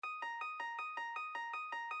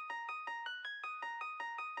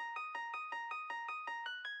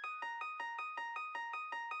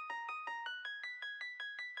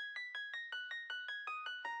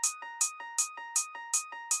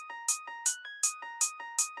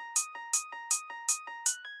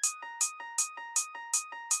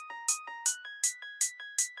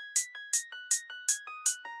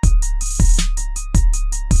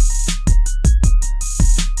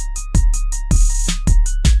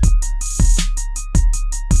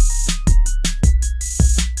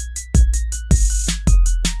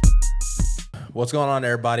What's going on,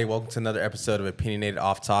 everybody? Welcome to another episode of Opinionated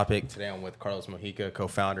Off Topic. Today I'm with Carlos Mojica,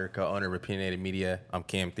 co-founder, co-owner of Opinionated Media. I'm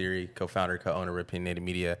Cam Theory, co-founder, co-owner of Opinionated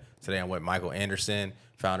Media. Today I'm with Michael Anderson,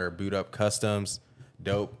 founder of Boot Up Customs.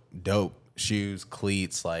 Dope shoes,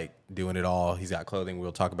 cleats, like doing it all. He's got clothing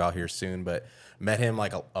we'll talk about here soon, but met him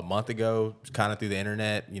like a month ago, kind of through the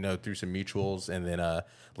internet, through some mutuals, and then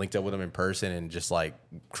linked up with him in person, and just like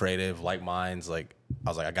creative, like minds. Like I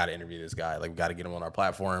was like, I got to interview this guy. Like we got to get him on our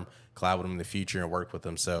platform, collab with him in the future, and work with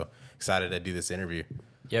him. So excited to do this interview.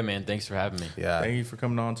 Yeah, man. Thanks for having me. Yeah. Thank you for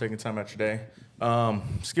coming on, taking time out your day.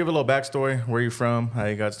 Just give a little backstory. Where you from? How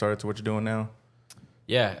you got started to what you're doing now?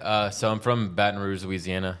 Yeah. So I'm from Baton Rouge,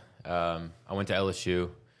 Louisiana. I went to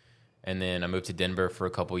LSU, and then I moved to Denver for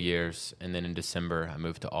a couple years, and then in December I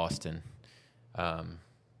moved to Austin.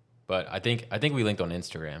 But I think we linked on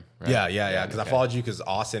Instagram, right? Yeah. Because I followed you because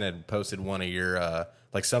Austin had posted one of your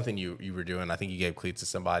like something you were doing. I think you gave cleats to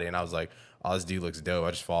somebody, and I was like, "Oh, this dude looks dope."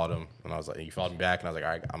 I just followed him, and I was like, "You followed me back," and I was like,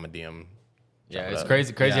 "All right, I'm a DM." Yeah, it's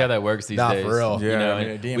crazy how that works these days. For real.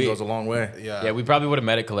 Yeah, DM goes a long way. Yeah, we probably would have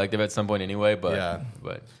met at Collective at some point anyway. But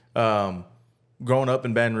Growing up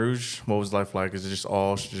in Baton Rouge, what was life like? Is it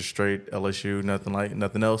just straight LSU,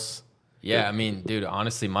 nothing else? Yeah, I mean, dude,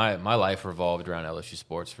 honestly, my life revolved around LSU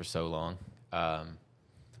sports for so long.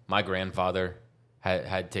 My grandfather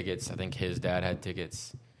had tickets. I think his dad had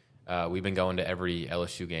tickets. We've been going to every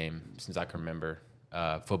LSU game since I can remember.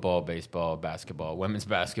 Football, baseball, basketball, women's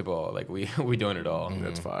basketball. Like we doing it all.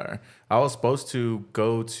 That's fire. I was supposed to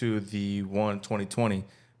go to the one 2020.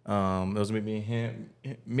 It was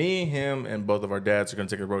me, him, and both of our dads are going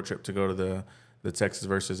to take a road trip to go to the Texas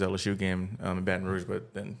versus LSU game in Baton Rouge,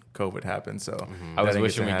 but then COVID happened, so I was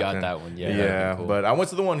wishing we got that one. Yeah, cool. But I went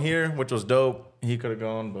to the one here, which was dope. He could have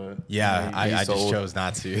gone, but I just chose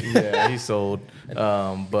not to. Yeah, he sold.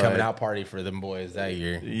 But coming out party for them boys that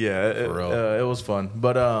year. Yeah, it was fun.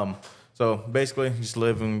 But so basically, just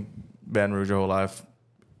live in Baton Rouge your whole life.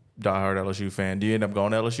 Diehard LSU fan. Do you end up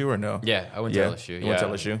going to LSU or no? Yeah, I went to LSU. You went to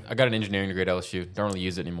LSU? I got an engineering degree at LSU. Don't really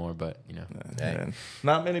use it anymore, but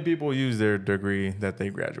not many people use their degree that they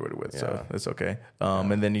graduated with, so it's okay.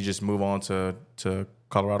 And then you just move on to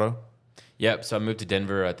Colorado. Yep. So I moved to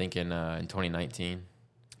Denver, I think in 2019.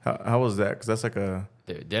 How was that? Because that's like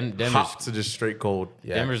Denver's hot to just straight cold.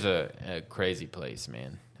 Yeah. Denver's a crazy place,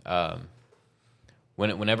 man.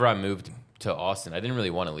 Whenever I moved to Austin, I didn't really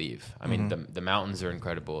want to leave. I mean, the mountains are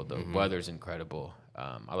incredible. The weather's incredible.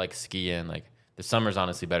 I like skiing. Like the summer's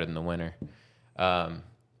honestly better than the winter.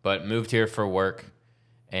 But moved here for work,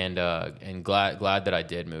 and glad that I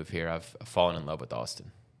did move here. I've fallen in love with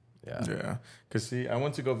Austin. Yeah. Because see, I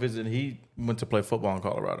went to go visit. He went to play football in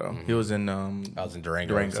Colorado. He was in. I was in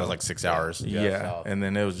Durango. So it was like 6 hours. Yeah, and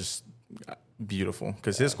then it was just beautiful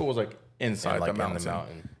because his school was like inside the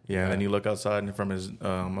mountain. Yeah, and then you look outside from his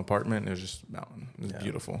apartment, it was just mountain. It was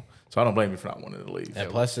beautiful. So I don't blame you for not wanting to leave.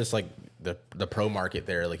 And plus, just like the pro market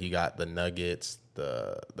there, like you got the Nuggets,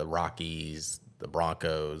 the Rockies, the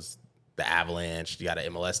Broncos, the Avalanche. You got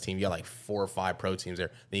an MLS team. You got like 4 or 5 pro teams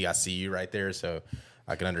there. Then you got CU right there. So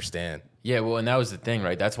I can understand. Yeah, well, and that was the thing,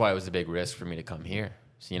 right? That's why it was a big risk for me to come here.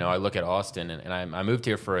 So, I look at Austin, and I moved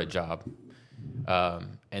here for a job. But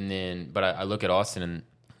I look at Austin, and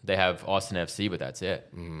they have Austin FC, but that's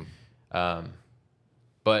it.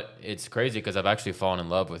 But it's crazy because I've actually fallen in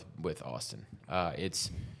love with Austin.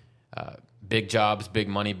 It's big jobs, big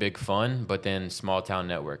money, big fun, but then small town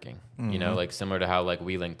networking. Like similar to how like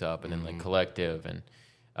we linked up, and then like Collective, and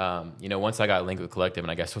once I got linked with Collective,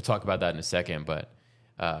 and I guess we'll talk about that in a second. But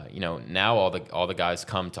now all the guys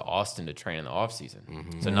come to Austin to train in the off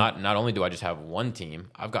season. So not only do I just have one team,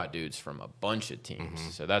 I've got dudes from a bunch of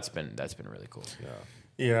teams. So that's been really cool.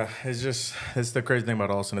 Yeah, it's the crazy thing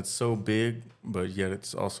about Austin. It's so big, but yet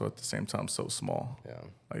it's also at the same time so small. Yeah,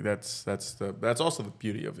 like that's also the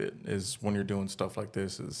beauty of it is when you're doing stuff like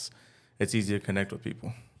this is it's easy to connect with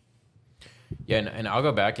people. Yeah, and I'll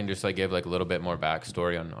go back and just like give like a little bit more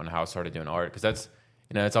backstory on how I started doing art, because that's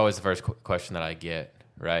that's always the first question that I get,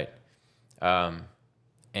 right?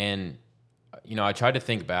 And I tried to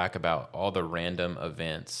think back about all the random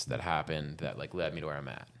events that happened that like led me to where I'm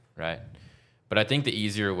at, right? But I think the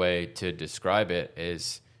easier way to describe it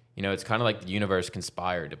is, it's kind of like the universe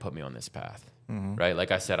conspired to put me on this path, right? Like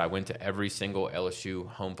I said, I went to every single LSU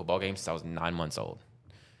home football game since I was 9 months old.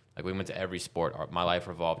 Like we went to every sport. My life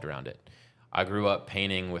revolved around it. I grew up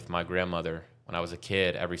painting with my grandmother when I was a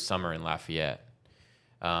kid every summer in Lafayette.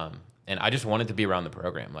 And I just wanted to be around the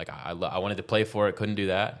program. Like I wanted to play for it, couldn't do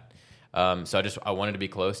that. So I wanted to be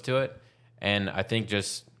close to it. And I think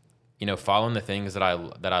just following the things that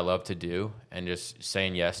I love to do and just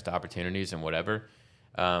saying yes to opportunities and whatever,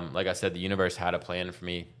 like I said, the universe had a plan for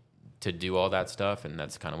me to do all that stuff, and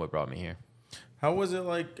that's kind of what brought me here. How was it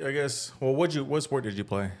like? I guess. Well, what sport did you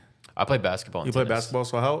play? I played basketball. You played basketball.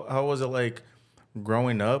 So how was it like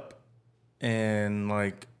growing up, and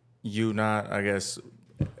like you not? I guess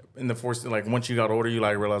in the force, like once you got older, you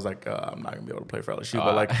like realized like I'm not gonna be able to play for LSU.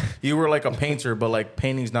 But like you were like a painter, but like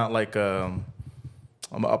painting's not like a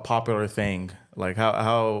popular thing. Like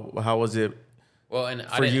how was it? Well, and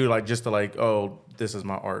for you, like just to like, oh, this is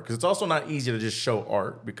my art, because it's also not easy to just show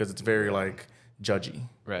art because it's very like judgy.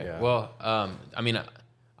 Right. Yeah. Well, I mean,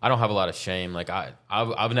 I don't have a lot of shame. Like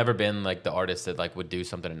I've never been like the artist that like would do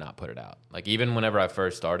something and not put it out. Like even whenever I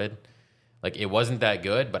first started, like it wasn't that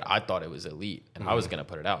good, but I thought it was elite, and I was gonna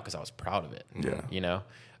put it out because I was proud of it. Yeah. You know.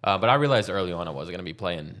 But I realized early on I wasn't gonna be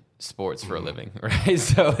playing sports for a living, right?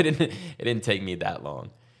 So it didn't take me that long.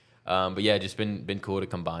 But yeah, just been cool to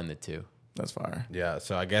combine the two. That's fire. Yeah.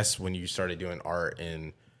 So I guess when you started doing art,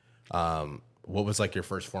 and what was like your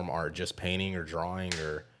first form of art? Just painting or drawing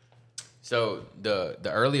or? So the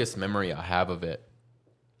earliest memory I have of it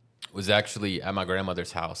was actually at my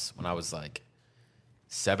grandmother's house when I was like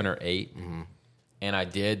 7 or 8, and I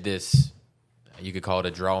did this. You could call it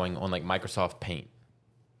a drawing on like Microsoft Paint.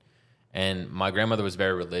 And my grandmother was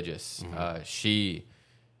very religious.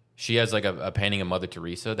 She has like a painting of Mother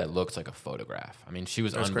Teresa that looks like a photograph. I mean, she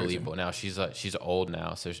was That's unbelievable. crazy. Now she's old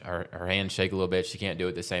now, so her hands shake a little bit. She can't do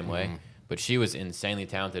it the same way, but she was insanely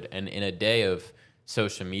talented. And in a day of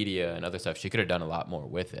social media and other stuff, she could have done a lot more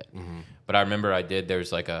with it. But I remember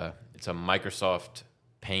there's like it's a Microsoft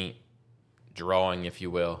Paint drawing, if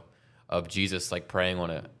you will, of Jesus like praying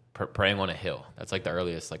on a hill. That's like the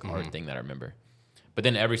earliest like art thing that I remember. But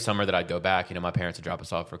then every summer that I'd go back, my parents would drop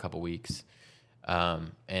us off for a couple weeks.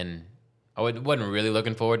 And I wasn't really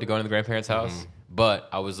looking forward to going to the grandparents' house, but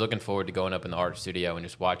I was looking forward to going up in the art studio and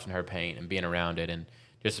just watching her paint and being around it and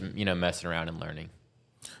just, messing around and learning.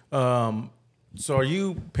 So are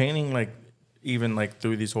you painting like even like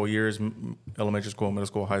through these whole years, elementary school, middle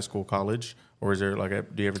school, high school, college, or is there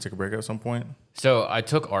like do you ever take a break at some point? So I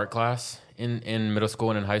took art class in middle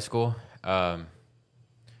school and in high school.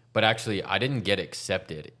 But actually, I didn't get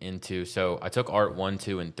accepted into. So I took art 1,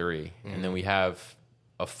 2, and 3, and then we have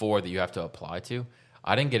a 4 that you have to apply to.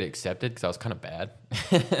 I didn't get accepted because I was kind of bad.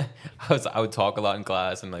 I would talk a lot in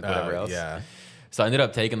class and like whatever else. Yeah. So I ended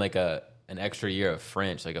up taking like an extra year of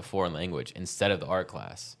French, like a foreign language, instead of the art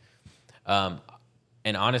class. And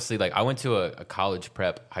honestly, like I went to a college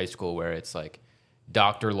prep high school where it's like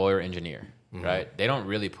doctor, lawyer, engineer, right? They don't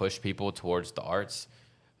really push people towards the arts.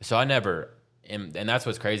 So I never. And that's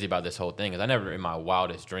what's crazy about this whole thing is I never in my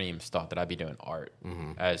wildest dreams thought that I'd be doing art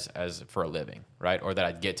as for a living, right? Or that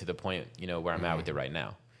I'd get to the point, where I'm at with it right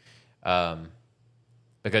now.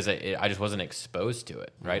 Because I just wasn't exposed to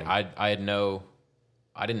it, right? I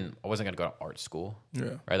wasn't going to go to art school,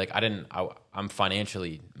 right? Like I'm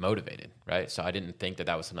financially motivated, right? So I didn't think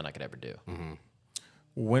that was something I could ever do.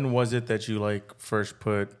 When was it that you like first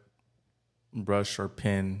put brush or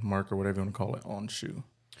pen, marker, whatever you want to call it, on shoe?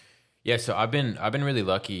 Yeah, so I've been really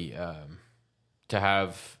lucky to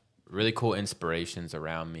have really cool inspirations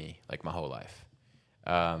around me like my whole life.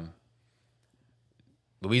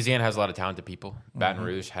 Louisiana has a lot of talented people. Baton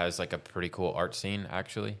Rouge has like a pretty cool art scene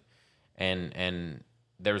actually, and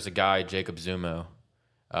there was a guy, Jacob Zumo,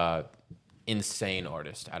 insane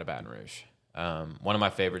artist out of Baton Rouge. One of my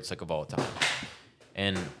favorites like of all time.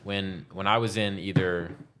 And when I was in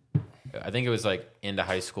I think it was like into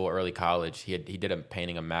high school, early college. He did a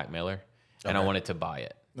painting of Mac Miller, and I wanted to buy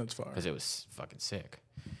it. That's fine because it was fucking sick.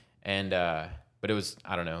 And but it was,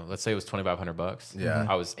 I don't know, let's say it was $2,500. Yeah,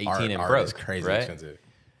 I was 18 and art broke. is crazy right? expensive.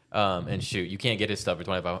 And shoot, you can't get his stuff for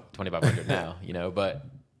 $2,500 now, But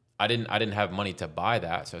I didn't have money to buy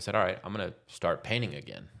that, so I said, all right, I'm gonna start painting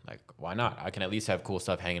again. Like, why not? I can at least have cool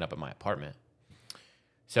stuff hanging up in my apartment.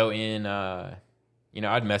 So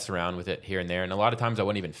I'd mess around with it here and there, and a lot of times I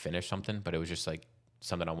wouldn't even finish something, but it was just like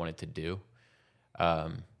something I wanted to do.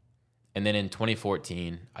 And then in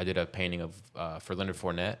 2014, I did a painting for Leonard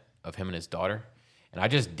Fournette of him and his daughter, and I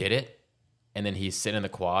just did it. And then he's sitting in the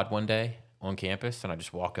quad one day on campus, and I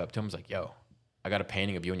just walk up to him, I was like, "Yo, I got a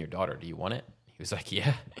painting of you and your daughter. Do you want it?" He was like,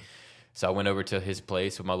 "Yeah." So I went over to his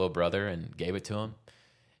place with my little brother and gave it to him.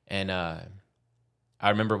 And I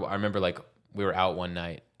remember like we were out one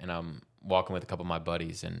night, and I'm walking with a couple of my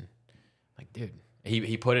buddies, and like, dude,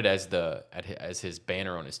 he put it as his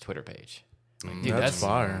banner on his Twitter page. Like, dude, that's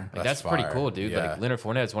fire. Like, that's pretty fire. cool, dude. Yeah. Like Leonard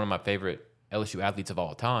Fournette is one of my favorite LSU athletes of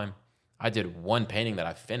all time. I did one painting that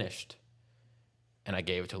I finished, and I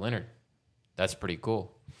gave it to Leonard. That's pretty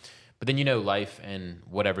cool. But then, you know, life and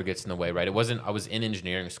whatever gets in the way, right? I was in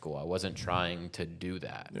engineering school. I wasn't trying to do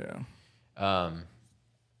that. Yeah.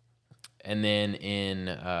 And then in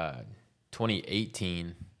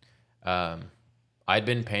 2018, I'd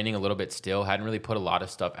been painting a little bit still. Hadn't really put a lot of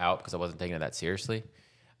stuff out because I wasn't taking it that seriously.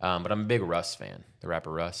 But I'm a big Russ fan, the rapper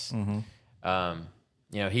Russ. You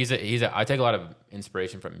know, I take a lot of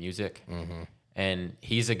inspiration from music. And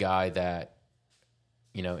he's a guy that,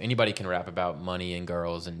 you know, anybody can rap about money and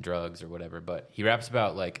girls and drugs or whatever, but he raps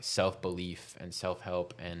about like self-belief and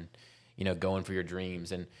self-help and, you know, going for your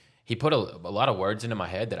dreams. And he put a lot of words into my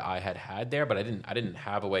head that I had there, but I didn't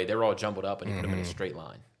have a way. They were all jumbled up and he put them in a straight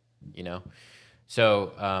line, you know?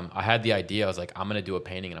 So I had the idea. I was like, I'm going to do a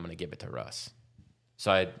painting and I'm going to give it to Russ.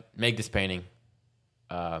 So I make this painting.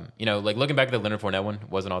 You know, like looking back at the Leonard Fournette one,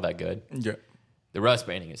 wasn't all that good. Yeah. The Russ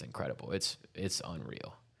painting is incredible. It's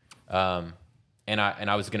unreal. And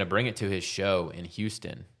I was gonna bring it to his show in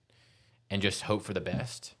Houston, and just hope for the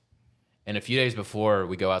best. And a few days before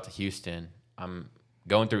we go out to Houston, I'm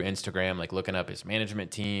going through Instagram, like looking up his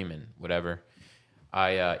management team and whatever.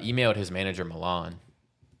 I emailed his manager Milan,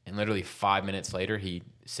 and literally 5 minutes later, he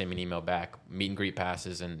sent me an email back, meet and greet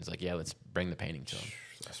passes, and he's like, "Yeah, let's bring the painting to him."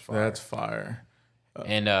 That's fire.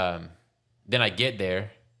 And then I get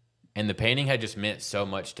there, and the painting had just meant so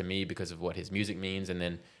much to me because of what his music means. And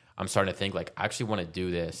then I'm starting to think, like, I actually want to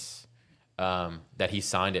do this, that he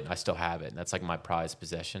signed it, and I still have it. And that's, like, my prized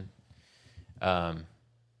possession. But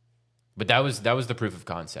that was the proof of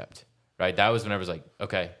concept, right? That was when I was like,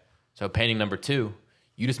 okay, so painting number 2,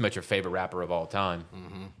 you just met your favorite rapper of all time.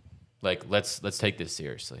 Like, let's take this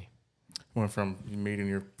seriously. Went from meeting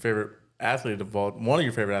your favorite athlete of all, one of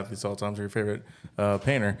your favorite athletes of all time, to your favorite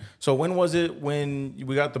painter. So when was it when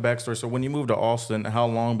we got the backstory? So when you moved to Austin, how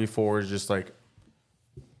long before is just like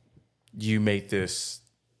you make this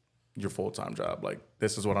your full-time job? Like,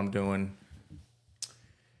 this is what I'm doing.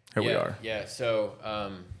 Here we are. Yeah. So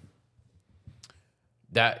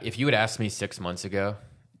that if you had asked me 6 months ago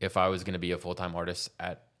if I was going to be a full-time artist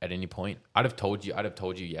at any point, I'd have told you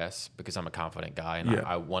yes, because I'm a confident guy and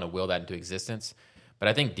I want to will that into existence. But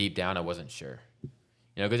I think deep down I wasn't sure, you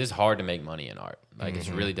know, because it's hard to make money in art. Like, it's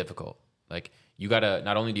really difficult. Like, you gotta,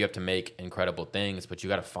 not only do you have to make incredible things, but you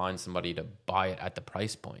gotta find somebody to buy it at the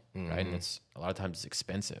price point, right? And it's a lot of times it's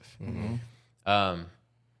expensive.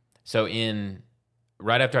 So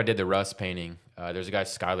right after I did the Russ painting, there's a guy,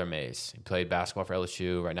 Skylar Mays. He played basketball for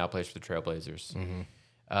LSU. Right now plays for the Trailblazers.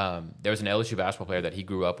 There was an LSU basketball player that he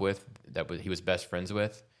grew up with, he was best friends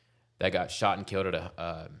with, that got shot and killed at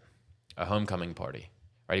a homecoming party.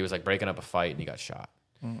 Right, he was like breaking up a fight and he got shot.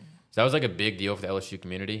 So that was like a big deal for the LSU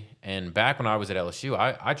community. And back when I was at LSU,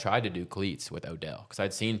 I tried to do cleats with Odell because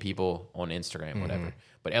I'd seen people on Instagram, whatever.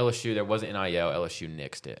 But LSU, there wasn't NIL. LSU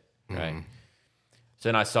nixed it, right? So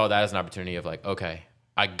then I saw that as an opportunity of like, okay,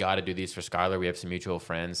 I got to do these for Skylar. We have some mutual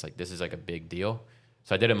friends. Like, this is like a big deal.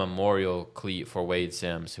 So I did a memorial cleat for Wade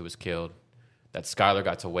Sims, who was killed, that Skylar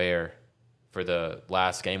got to wear for the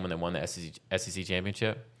last game when they won the SEC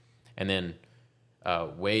championship. And then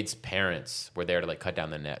Wade's parents were there to like cut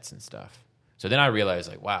down the nets and stuff. So then I realized,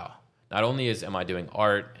 like, wow, not only am I doing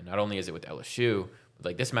art, and not only is it with LSU, but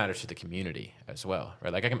like this matters to the community as well,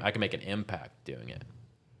 right? Like I can make an impact doing it.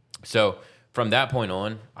 So from that point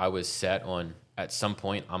on, I was set on, at some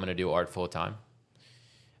point I'm gonna do art full time.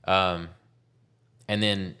 And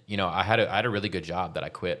then, you know, I had a really good job that I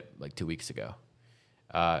quit like 2 weeks ago,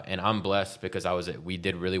 and I'm blessed because we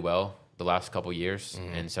did really well the last couple years.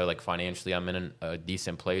 And so like financially I'm in a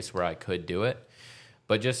decent place where I could do it.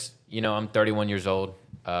 But just, you know, I'm 31 years old.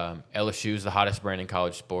 LSU is the hottest brand in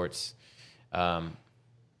college sports. I'm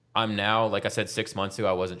now, like I said, 6 months ago,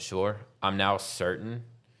 I wasn't sure. I'm now certain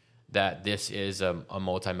that this is a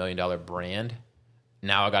multi-million-dollar brand.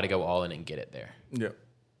 Now I got to go all in and get it there.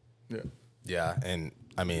 Yeah. And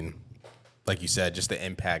I mean, like you said, just the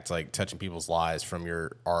impact, like touching people's lives from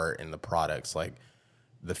your art and the products, like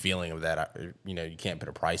the feeling of that, you know, you can't put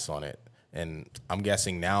a price on it. And I'm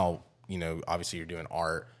guessing now, you know, obviously you're doing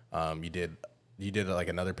art. You did like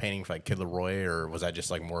another painting for like Kid Leroy, or was that just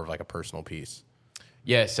like more of like a personal piece?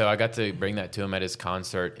 Yeah. So I got to bring that to him at his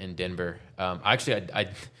concert in Denver.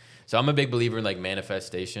 So I'm a big believer in like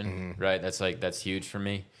manifestation, right? That's huge for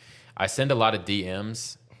me. I send a lot of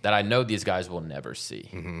DMs that I know these guys will never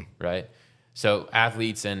see, right? So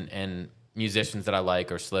athletes and musicians that I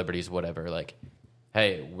like, or celebrities, whatever, like,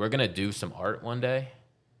 hey, we're going to do some art one day,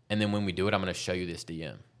 and then when we do it, I'm going to show you this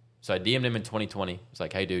DM. So I DM'd him in 2020. It's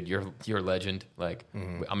like, hey, dude, you're a legend. Like,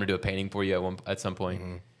 I'm going to do a painting for you at some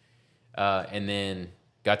point. And then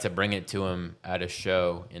got to bring it to him at a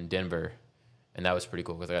show in Denver, and that was pretty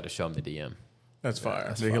cool because I got to show him the DM. That's fire.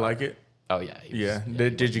 that's Did he fire. like it? Oh yeah.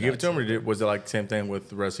 Did you give it to him, or was it like the same thing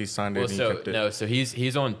with Russ? He signed it Well, and he kept it. no. So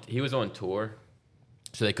he was on tour,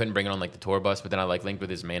 so they couldn't bring it on like the tour bus. But then I like linked with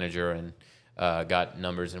his manager and got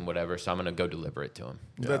numbers and whatever. So I'm gonna go deliver it to him.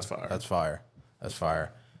 Yeah, that's fire. That's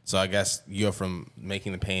fire. So I guess you go from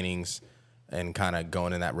making the paintings and kind of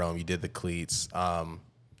going in that realm. You did the cleats.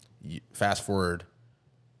 Fast forward.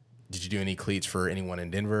 Did you do any cleats for anyone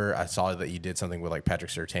in Denver? I saw that you did something with like Patrick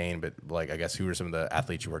Surtain, but like I guess who were some of the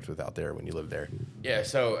athletes you worked with out there when you lived there? Yeah.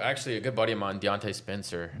 So actually, a good buddy of mine, Deontay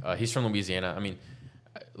Spencer. He's from Louisiana. I mean,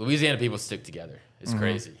 Louisiana people stick together. It's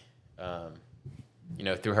crazy.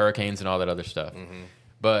 Through hurricanes and all that other stuff.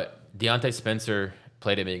 But Deontay Spencer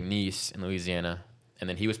played at McNeese in Louisiana, and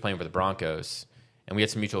then he was playing for the Broncos, and we had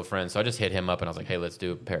some mutual friends. So I just hit him up, and I was like, hey, let's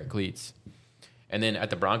do a pair of cleats. And then at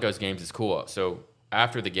the Broncos games, it's cool. So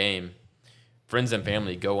after the game, friends and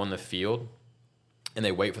family go on the field, and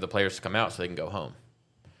they wait for the players to come out so they can go home.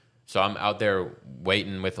 So I'm out there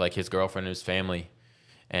waiting with like his girlfriend and his family,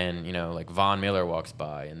 and like Von Miller walks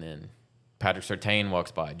by, and then Patrick Surtain walks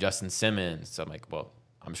by, Justin Simmons. So I'm like, well,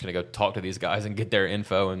 I'm just gonna go talk to these guys and get their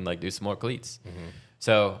info and like do some more cleats.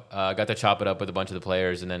 So I got to chop it up with a bunch of the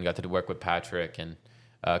players, and then got to work with Patrick and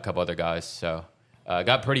a couple other guys. So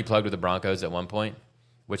got pretty plugged with the Broncos at one point,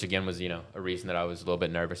 which again was a reason that I was a little bit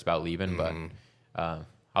nervous about leaving, but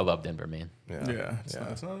I love Denver, man.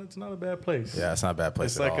 It's not a bad place. Yeah, it's not a bad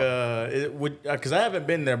place. It's at like all. it would, because I haven't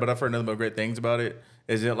been there, but I've heard nothing but great things about it.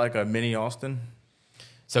 Is it like a mini Austin?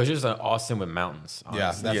 So it's just an Austin with mountains.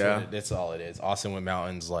 Honestly. Yeah, that's all it is. Austin with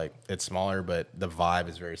mountains, like it's smaller, but the vibe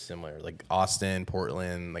is very similar. Like Austin,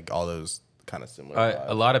 Portland, like all those kind of similar.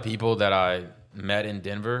 A lot of people that I met in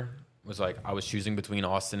Denver was like, I was choosing between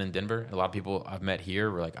Austin and Denver. A lot of people I've met here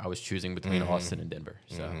were like, I was choosing between Austin and Denver.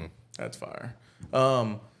 So That's fire.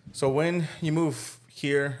 So when you move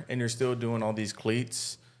here and you're still doing all these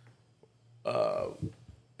cleats,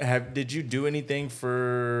 did you do anything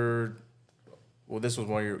for? Well, this was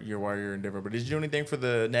while you're in Denver, but did you do anything for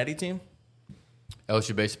the Natty team?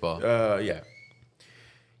 LSU baseball. Yeah.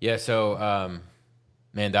 Yeah. So,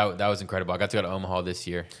 man, that was incredible. I got to go to Omaha this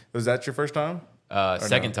year. Was that your first time?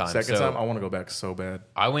 Second time. Second time. I want to go back so bad.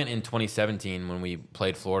 I went in 2017 when we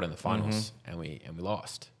played Florida in the finals, and we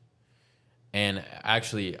lost. And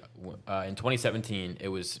actually, in 2017, it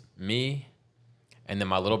was me, and then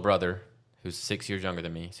my little brother, who's 6 years younger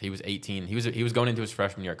than me. So he was 18. He was going into his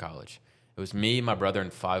freshman year of college. It was me, my brother,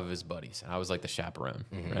 and 5 of his buddies, and I was like the chaperone,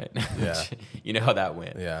 right? Yeah. You know how that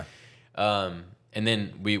went. Yeah. And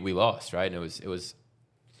then we lost, right? And it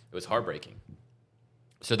was heartbreaking.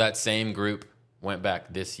 So that same group went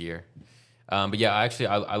back this year. But yeah,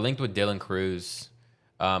 I linked with Dylan Cruz.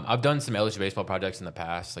 I've done some LSU baseball projects in the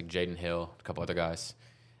past, like Jaden Hill, a couple other guys.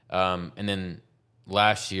 And then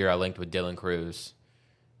last year I linked with Dylan Cruz,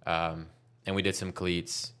 and we did some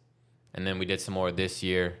cleats. And then we did some more this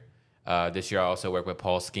year. This year I also worked with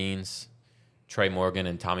Paul Skeens, Trey Morgan,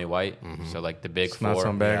 and Tommy White. So like the big It's four. not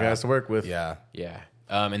some bad guys to work with. Yeah. Yeah.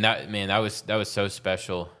 And that was so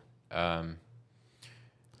special. A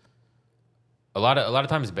lot of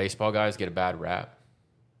times baseball guys get a bad rap.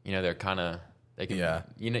 They're kind of, they can,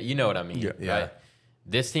 you know what I mean? Yeah. Right?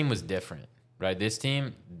 This team was different, right? This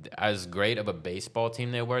team, as great of a baseball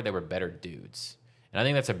team they were better dudes. And I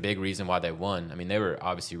think that's a big reason why they won. I mean, they were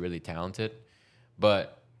obviously really talented,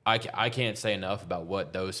 but I can't say enough about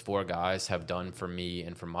what those 4 guys have done for me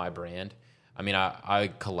and for my brand. I mean, I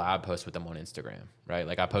collab post with them on Instagram, right?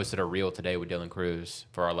 Like I posted a reel today with Dylan Cruz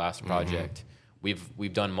for our last project.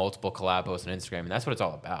 We've done multiple collab posts on Instagram, and that's what it's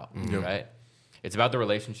all about, right? It's about the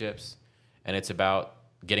relationships, and it's about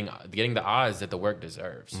getting the eyes that the work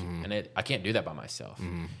deserves. And I can't do that by myself.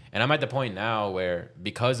 And I'm at the point now where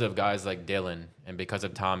because of guys like Dylan and because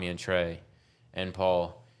of Tommy and Trey and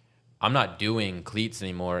Paul, I'm not doing cleats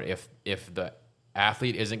anymore if the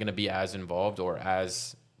athlete isn't going to be as involved or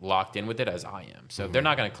as locked in with it as I am. So if they're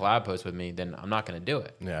not going to collab post with me, then I'm not going to do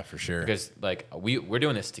it. Yeah, for sure. Because like we're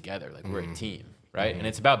doing this together. Like we're a team, right? And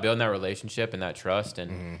it's about building that relationship and that trust,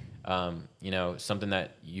 and something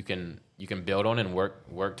that you can build on and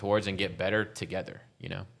work towards and get better together.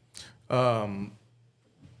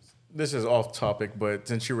 This is off topic, but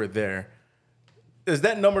since you were there, is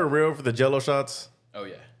that number real for the Jello shots? Oh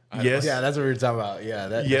yeah. Yes. Yeah, that's what we were talking about. Yeah,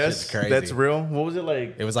 that Yes, shit's crazy. that's real. What was it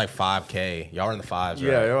like? It was like 5K. Y'all were in the 5s, right?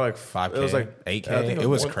 Yeah, they were like 5K. It was like 8K. I think It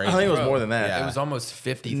was more, crazy. I think it was Bro, more than that. Yeah. It was almost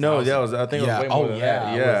 50. No, I think it was way more than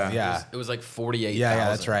that. Yeah. It was like 48. Yeah,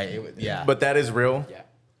 that's right. Yeah. But that is real. Yeah.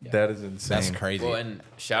 That is insane. That's crazy. Well, and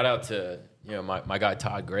shout out to my guy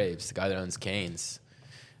Todd Graves, the guy that owns Canes.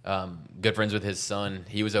 Good friends with his son.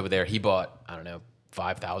 He was over there. He bought, I don't know,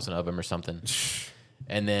 5,000 of them or something.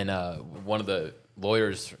 And then one of the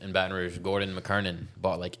lawyers in Baton Rouge, Gordon McKernan,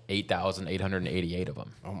 bought like 8,888 of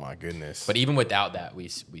them. Oh my goodness! But even without that, we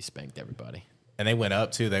spanked everybody. And they went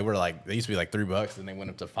up too. They used to be like $3, and they went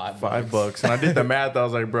up to $5. $5. And I did the math. I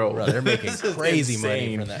was like, bro, They're making crazy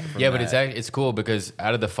money from that. Yeah, but it's cool because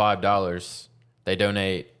out of the $5, they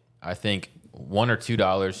donate, I think, $1 or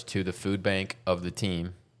 $2 to the food bank of the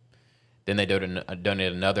team. Then they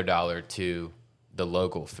donate another $1 to the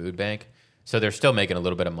local food bank. So they're still making a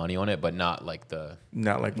little bit of money on it, but not like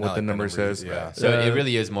what the number says. Yeah. So it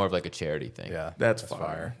really is more of like a charity thing. Yeah, that's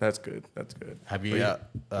fire. That's good. That's good. Have you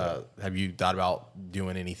thought about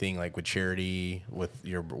doing anything like with charity with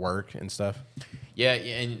your work and stuff? Yeah,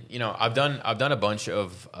 and I've done a bunch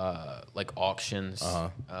of like auctions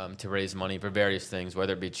to raise money for various things,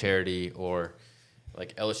 whether it be charity or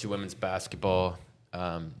like LSU women's basketball.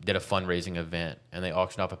 Did a fundraising event, and they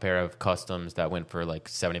auctioned off a pair of customs that went for like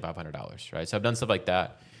 $7,500, right? So I've done stuff like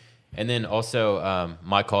that. And then also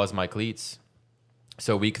My Cause, My Cleats.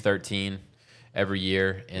 So week 13 every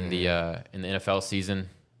year in the NFL season,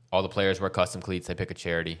 all the players wear custom cleats. They pick a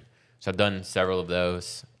charity. So I've done several of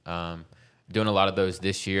those. Doing a lot of those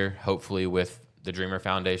this year, hopefully with the Dreamer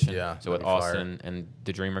Foundation. Yeah, so with Austin and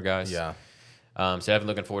the Dreamer guys. Yeah. So I've been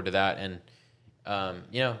looking forward to that. And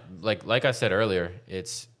like I said earlier,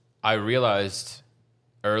 I realized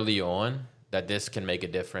early on that this can make a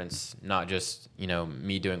difference, not just,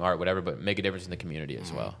 me doing art, whatever, but make a difference in the community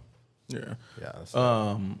as well. Yeah.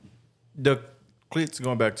 Yeah. The cleats,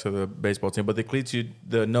 going back to the baseball team, but the cleats,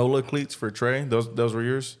 the NOLA cleats for Trey, those were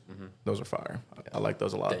yours? Mm-hmm. Those are fire. I like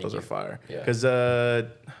those a lot. Thank those you. are fire. Yeah. Because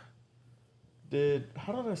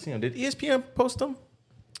how did I see them? Did ESPN post them?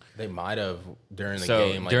 They might have during the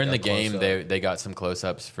So game. during the game, they got some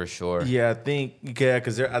close-ups for sure. Yeah, I think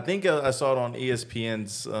because I think I saw it on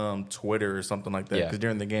ESPN's Twitter or something like that. Yeah. Because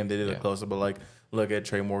during the game they did a close-up, but like look at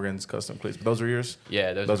Trey Morgan's custom cleats. Those are yours?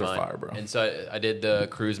 Yeah, those are mine. fire, bro. And so I did the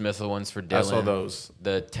cruise missile ones for Dylan. I saw those.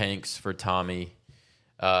 The tanks for Tommy,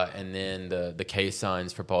 and then the K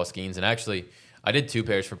signs for Paul Skeens. And actually, I did 2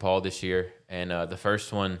 pairs for Paul this year, and the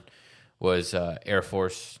first one was Air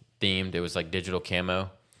Force themed. It was like digital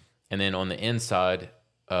camo. And then on the inside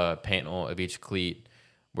panel of each cleat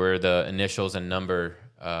were the initials and number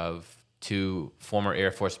of 2 former Air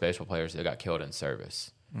Force baseball players that got killed in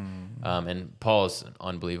service. Mm-hmm. And Paul's an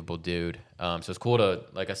unbelievable dude. So it's cool to,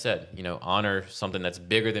 like I said, honor something that's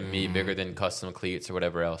bigger than me, bigger than custom cleats or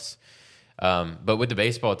whatever else. But with the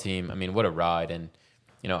baseball team, I mean, what a ride. And,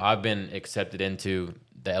 I've been accepted into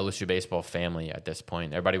the LSU baseball family at this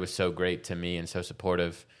point. Everybody was so great to me and so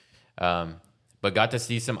supportive. But got to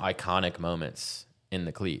see some iconic moments in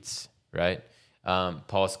the cleats, right?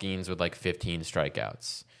 Paul Skeens with like 15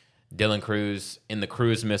 strikeouts. Dylan Cruz in the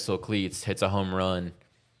cruise missile cleats hits a home run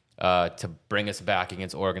to bring us back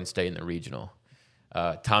against Oregon State in the regional.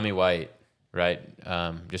 Tommy White, right,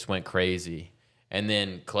 just went crazy. And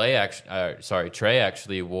then Trey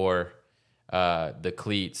actually wore the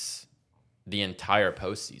cleats the entire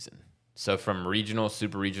postseason. So from regional,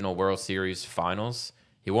 super regional, World Series finals,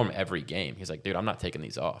 he wore them every game. He's like, dude, I'm not taking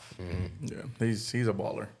these off. Mm-hmm. Yeah, he's a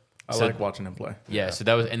baller. I like watching him play. Yeah, so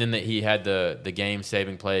that was, and then he had the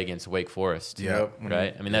game-saving play against Wake Forest. Yep.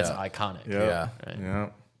 Right. I mean, that's iconic. Yep. Yeah. Right? Yeah.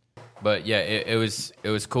 But yeah, it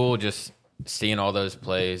was cool just seeing all those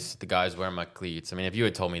plays. The guys wearing my cleats. I mean, if you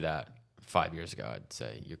had told me that 5 years ago, I'd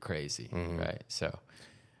say you're crazy, right? So,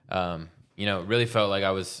 really felt like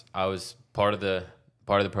I was part of the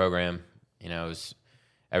program.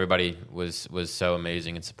 Everybody was so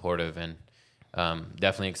amazing and supportive, and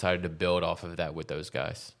definitely excited to build off of that with those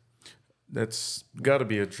guys. That's got to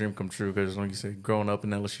be a dream come true because, like you said, growing up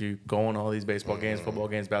in LSU, going to all these baseball games, football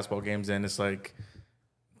games, basketball games, and it's like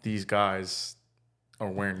these guys are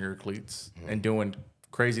wearing your cleats and doing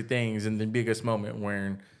crazy things in the biggest moment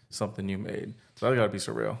wearing something you made. So that got to be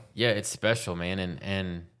surreal. Yeah, it's special, man,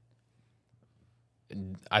 and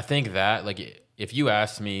I think that, like, if you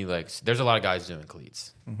ask me, like, there's a lot of guys doing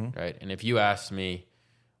cleats, right? And if you ask me,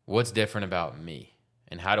 what's different about me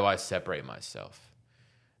and how do I separate myself?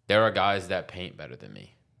 There are guys that paint better than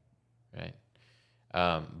me, right?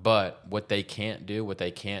 But what they can't do, what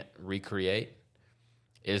they can't recreate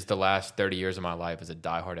is the last 30 years of my life as a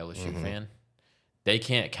diehard LSU fan. They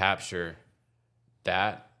can't capture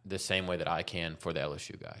that the same way that I can for the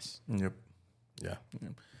LSU guys. Yep. Yeah.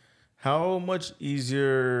 How much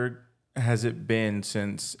easier has it been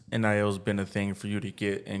since NIL's been a thing for you to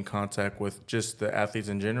get in contact with just the athletes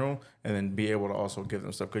in general and then be able to also give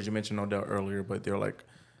them stuff? Because you mentioned Odell earlier, but they're like,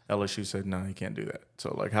 LSU said, no, you can't do that.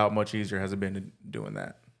 So, like, how much easier has it been doing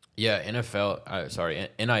that? Yeah,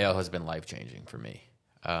 NIL has been life-changing for me.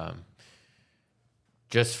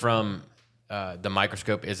 Just from the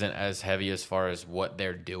microscope isn't as heavy as far as what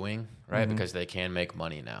they're doing, right? Because they can make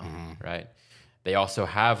money now, right? They also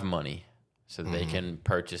have money, so that they can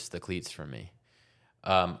purchase the cleats from me.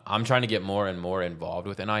 I'm trying to get more and more involved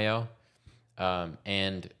with NIL.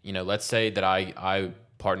 And, let's say that I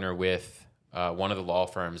partner with one of the law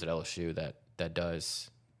firms at LSU that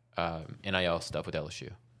does NIL stuff with LSU.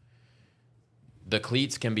 The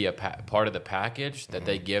cleats can be a part of the package that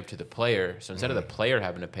they give to the player. So instead of the player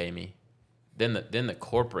having to pay me, then the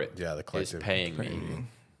corporate is paying me,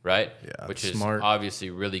 right? Yeah, which smart. is obviously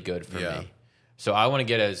really good for me. So I want to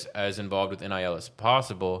get as involved with NIL as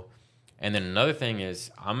possible. And then another thing is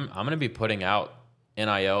I'm going to be putting out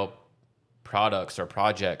NIL products or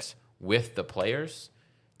projects with the players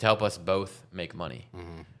to help us both make money.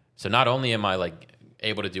 So not only am I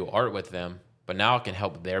able to do art with them, but now it can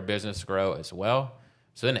help their business grow as well.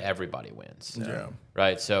 So then everybody wins. Yeah.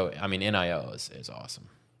 Right. So I mean, NIL is awesome.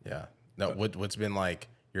 Yeah. No. What's been like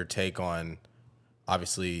your take on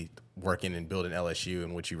obviously working and building LSU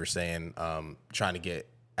and what you were saying, trying to get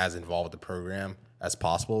as involved with the program as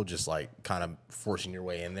possible, just like kind of forcing your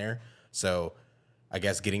way in there. So I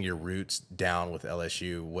guess getting your roots down with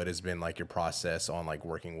LSU, what has been like your process on like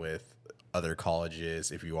working with other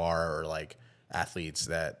colleges, if you are, or like athletes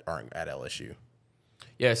that aren't at LSU?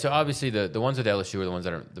 Yeah, so obviously the ones at LSU are the ones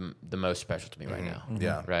that are the most special to me right now.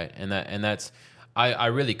 Yeah. Right. And that's I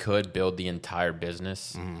really could build the entire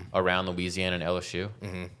business around Louisiana and LSU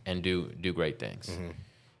and do great things.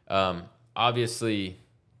 Obviously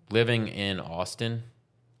living in Austin,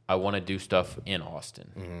 I want to do stuff in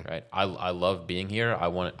Austin, right? I love being here. I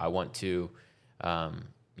want to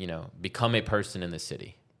become a person in the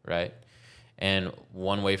city, right? And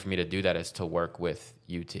one way for me to do that is to work with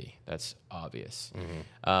UT. That's obvious.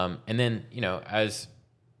 And then, I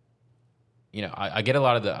get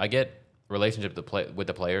I get relationship with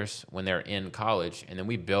the players when they're in college, and then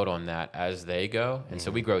we build on that as they go. And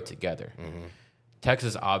so we grow together.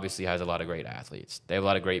 Texas obviously has a lot of great athletes. They have a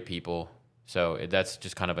lot of great people. So that's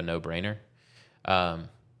just kind of a no-brainer. I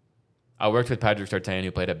worked with Patrick Surtain,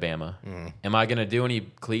 who played at Bama. Am I going to do any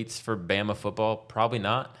cleats for Bama football? Probably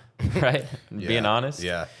not. Right? Being honest.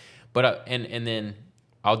 Yeah. But and then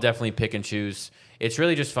I'll definitely pick and choose. It's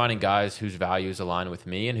really just finding guys whose values align with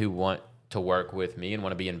me and who want to work with me and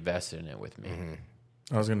want to be invested in it with me.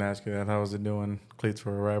 I was going to ask you that. How was it doing cleats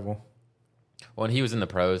for a rival? Well, and he was in the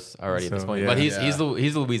pros already at this point. yeah. But he's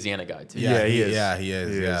the Louisiana guy too. Yeah, he is. Yeah, he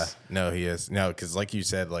is. He yeah. is. No, he is. No, because like you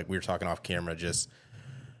said, like we were talking off camera, just,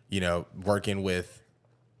 working with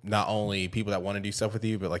not only people that want to do stuff with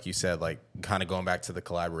you, but like you said, like kind of going back to the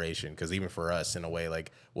collaboration. Because even for us, in a way,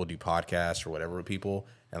 like we'll do podcasts or whatever with people,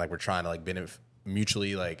 and like we're trying to like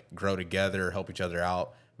mutually like grow together, help each other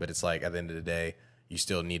out. But it's like at the end of the day, you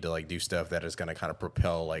still need to like do stuff that is going to kind of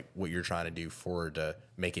propel like what you're trying to do forward to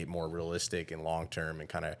make it more realistic and long term and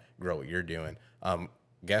kind of grow what you're doing.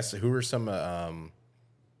 Guess who are some who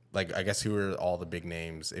are all the big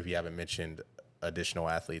names, if you haven't mentioned additional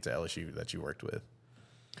athletes at LSU that you worked with?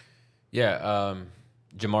 Yeah,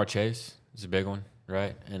 Jamar Chase is a big one,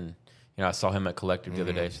 right? And I saw him at Collective the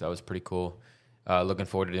other day, so that was pretty cool. Looking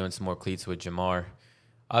forward to doing some more cleats with Jamar.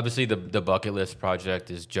 Obviously, the bucket list project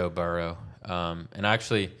is Joe Burrow, and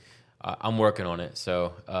actually, I'm working on it.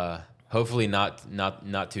 So hopefully,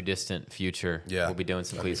 not too distant future, we'll be doing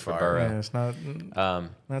some cleats for Burrow. Yeah, it's not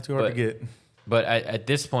too hard to get. But at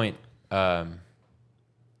this point, I'm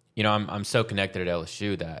so connected at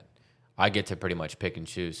LSU that I get to pretty much pick and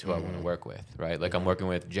choose who I want to work with, right? Like I'm working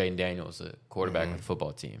with Jaden Daniels, a quarterback with the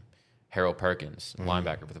football team, Harold Perkins,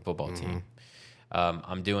 linebacker for the football team.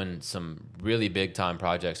 I'm doing some really big time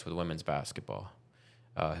projects with women's basketball,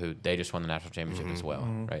 who they just won the national championship as well,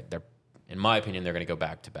 right? They're, in my opinion, they're going to go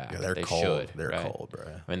back to back. Yeah, they cold. should. They're right? cold, bro.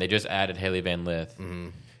 I mean, they just added Haley Van Lith.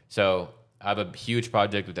 So I have a huge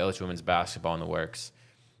project with LSU women's basketball in the works.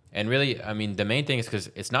 And really, I mean, the main thing is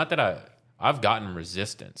because it's not that I've gotten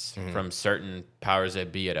resistance from certain powers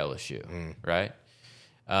that be at LSU, right?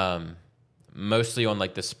 Mostly on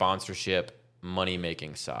like the sponsorship, money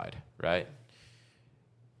making side, right?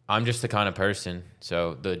 I'm just the kind of person.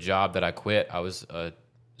 So the job that I quit, I was a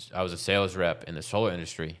sales rep in the solar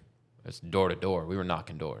industry. It's door to door. We were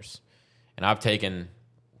knocking doors, and I've taken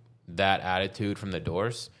that attitude from the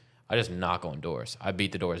doors. I just knock on doors. I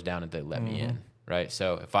beat the doors down and they let me in, right?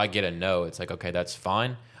 So if I get a no, it's like, okay, that's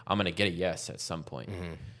fine. I'm going to get a yes at some point.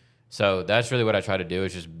 So that's really what I try to do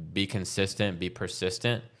is just be consistent, be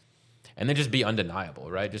persistent, and then just be undeniable,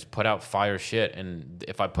 right? Just put out fire shit. And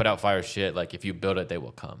if I put out fire shit, like if you build it, they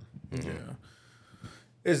will come.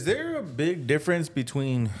 Is there a big difference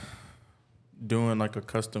between doing like a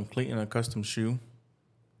custom cleat and a custom shoe?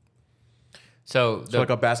 So like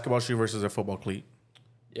a basketball shoe versus a football cleat.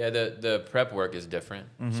 Yeah, the prep work is different.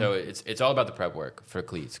 So it's all about the prep work for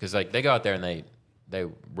cleats because like they go out there and they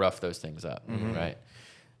rough those things up, right?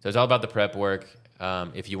 So it's all about the prep work.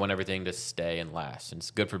 If you want everything to stay and last,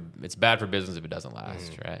 and it's bad for business if it doesn't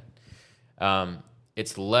last, right?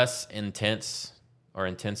 It's less intense or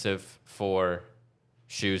intensive for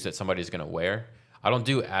shoes that somebody's going to wear. I don't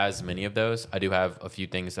do as many of those. I do have a few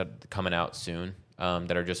things that are coming out soon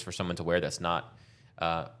that are just for someone to wear that's not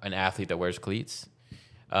an athlete that wears cleats.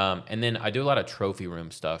 And then I do a lot of trophy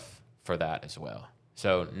room stuff for that as well.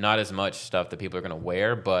 So not as much stuff that people are going to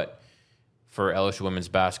wear, but for LSU women's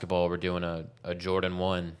basketball, we're doing a Jordan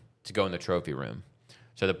 1 to go in the trophy room.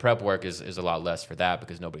 So the prep work is a lot less for that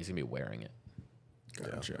because nobody's going to be wearing it.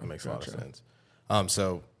 Gotcha. That makes a lot of sense.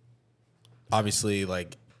 So obviously,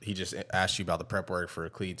 like he just asked you about the prep work for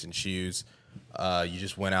cleats and shoes. You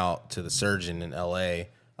just went out to the surgeon in LA.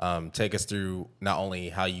 Take us through not only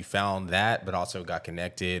how you found that, but also got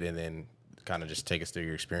connected, and then kind of just take us through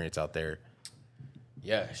your experience out there.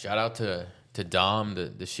 Yeah, shout out to Dom,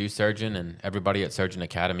 the shoe surgeon, and everybody at Surgeon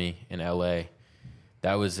Academy in LA.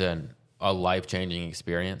 That was a life-changing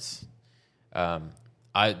experience.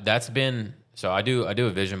 I do a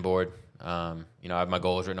vision board. I have my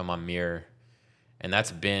goals written on my mirror, and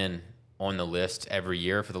that's been on the list every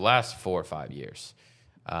year for the last 4 or 5 years.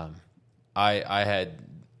 I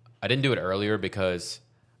didn't do it earlier because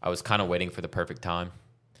I was kind of waiting for the perfect time.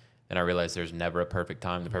 And I realized there's never a perfect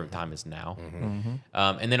time. The perfect time is now.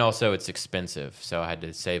 And then also it's expensive. So I had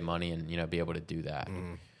to save money and, be able to do that.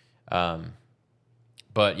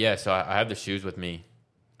 But yeah, so I have the shoes with me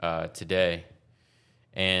today.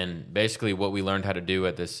 And basically what we learned how to do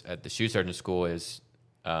at the shoe surgeon school is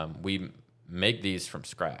we make these from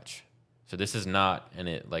scratch. So this is not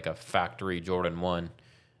like a factory Jordan 1.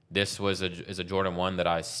 This is a Jordan 1 that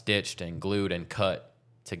I stitched and glued and cut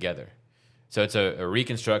together. So it's a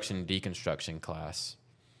reconstruction, deconstruction class.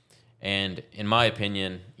 And in my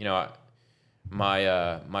opinion,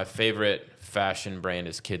 my favorite fashion brand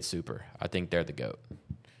is Kid Super. I think they're the GOAT.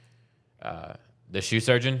 The shoe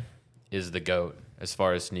surgeon is the GOAT as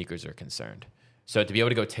far as sneakers are concerned. So to be able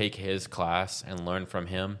to go take his class and learn from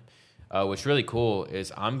him, what's really cool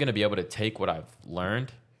is I'm going to be able to take what I've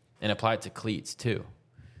learned and apply it to cleats too.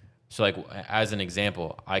 So like as an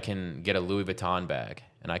example, I can get a Louis Vuitton bag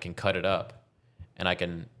and I can cut it up and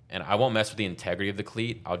I won't mess with the integrity of the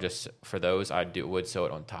cleat. I'll just, for those, would sew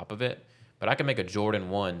it on top of it. But I can make a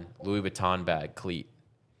Jordan 1 Louis Vuitton bag cleat,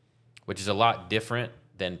 which is a lot different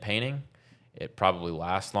than painting. It probably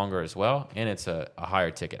lasts longer as well, and it's a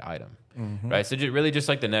higher ticket item, right? So really just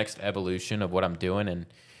like the next evolution of what I'm doing. And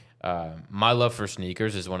my love for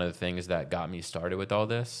sneakers is one of the things that got me started with all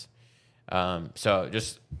this. So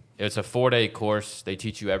it's a 4-day course. They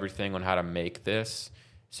teach you everything on how to make this.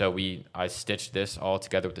 So I stitched this all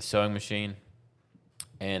together with the sewing machine.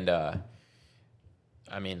 And I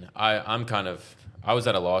was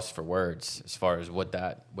at a loss for words as far as what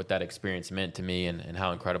that experience meant to me and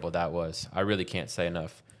how incredible that was. I really can't say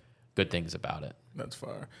enough good things about it. That's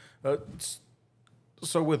fire.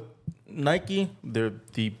 So with Nike, they're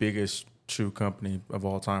the biggest shoe company of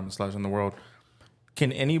all time / in the world.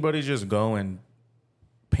 Can anybody just go and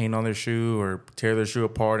paint on their shoe or tear their shoe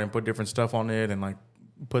apart and put different stuff on it and like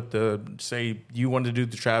say you wanted to do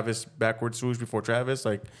the Travis backward swoosh before Travis?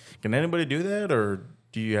 Like, can anybody do that, or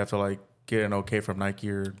do you have to like get an okay from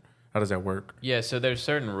Nike, or how does that work? Yeah, so there's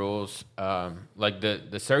certain rules. Like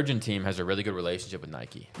the surgeon team has a really good relationship with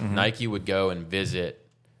Nike. Nike would go and visit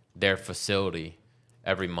their facility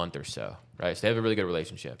every month or so, right? So they have a really good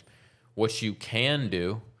relationship. What you can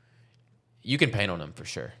do, you can paint on them for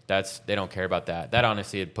sure. They don't care about that. That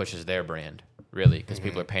honestly, it pushes their brand really, because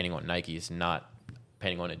people are painting on Nikes, not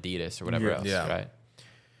painting on Adidas or whatever else,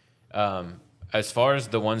 right? As far as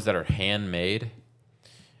the ones that are handmade,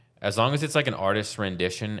 as long as it's like an artist's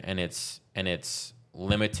rendition and it's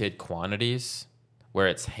limited quantities where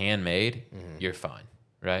it's handmade, you're fine,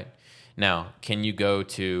 right? Now, can you go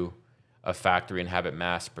to a factory and have it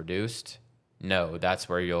mass produced? No, that's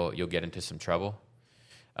where you'll get into some trouble.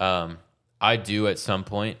 I do at some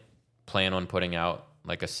point plan on putting out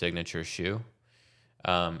like a signature shoe.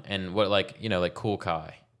 And what like Cool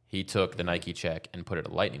Kai, he took the Nike check and put it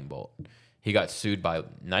a lightning bolt. He got sued by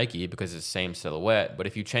Nike because it's the same silhouette, but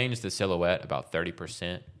if you change the silhouette about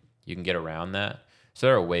 30%, you can get around that. So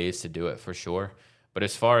there are ways to do it for sure. But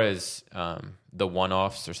as far as the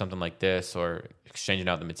one-offs or something like this, or exchanging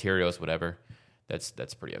out the materials, whatever, that's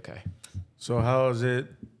pretty okay. So how is it?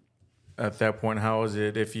 at that point, how is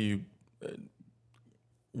it if you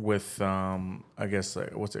with I guess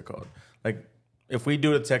like, what's it called? Like if we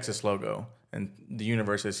do the Texas logo and the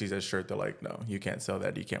university sees that shirt, they're like, no, you can't sell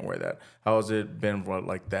that. You can't wear that. How has it been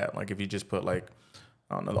like that? Like if you just put like,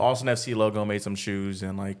 I don't know, the Austin FC logo, made some shoes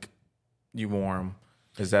and like you wore them.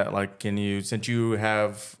 Is that like, can you, since you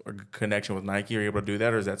have a connection with Nike, are you able to do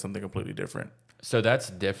that, or is that something completely different? So that's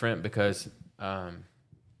different because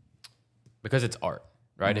it's art,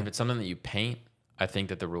 right? If it's something that you paint, I think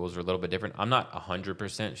that the rules are a little bit different. I'm not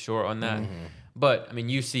 100% sure on that, but I mean,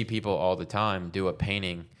 you see people all the time do a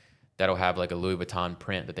painting that'll have like a Louis Vuitton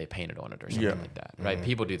print that they painted on it or something like that, right?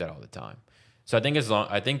 People do that all the time. So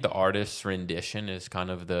I think the artist's rendition is kind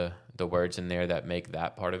of the words in there that make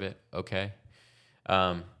that part of it okay.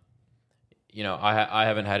 You know, I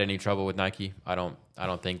haven't had any trouble with Nike. I don't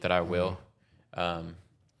think that I will.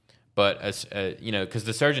 But as you know, because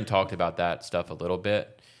the surgeon talked about that stuff a little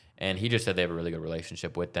bit, and he just said they have a really good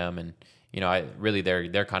relationship with them, and you know,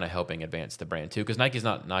 they're kind of helping advance the brand too, because Nike's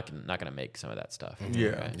not going to make some of that stuff.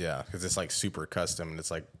 Yeah, yeah, because it's like super custom, and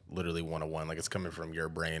it's like literally 101. Like it's coming from your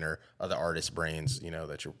brain or other artists' brains, you know,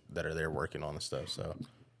 that are there working on the stuff. So,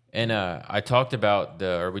 and we talked about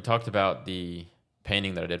the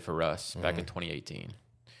painting that I did for Russ back in 2018.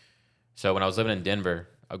 So when I was living in Denver,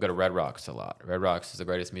 I would go to Red Rocks a lot. Red Rocks is the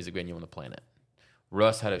greatest music venue on the planet.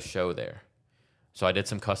 Russ had a show there. So I did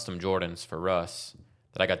some custom Jordans for Russ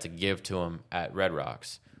that I got to give to him at Red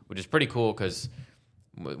Rocks, which is pretty cool because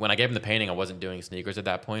when I gave him the painting, I wasn't doing sneakers at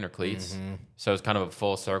that point or cleats. So it's kind of a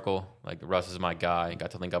full circle. Like Russ is my guy. I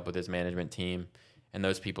got to link up with his management team and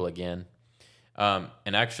those people again.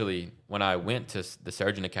 And actually, when I went to the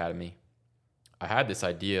Surgeon Academy, I had this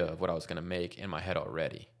idea of what I was going to make in my head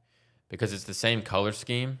already. Because it's the same color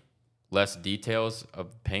scheme, less details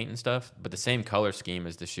of paint and stuff, but the same color scheme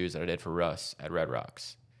as the shoes that I did for Russ at Red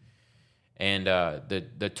Rocks. And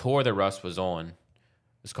the tour that Russ was on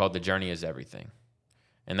was called "The Journey Is Everything,"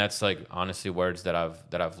 and that's like honestly words that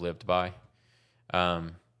I've lived by.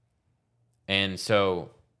 And so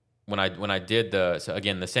when I did so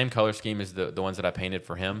again, the same color scheme as the ones that I painted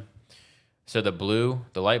for him. So the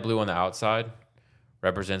light blue on the outside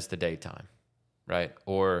represents the daytime. Right?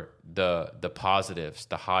 Or the positives,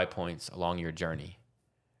 the high points along your journey,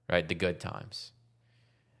 right? The good times.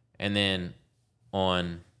 And then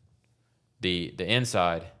on the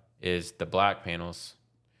inside is the black panels,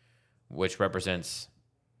 which represents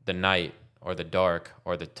the night or the dark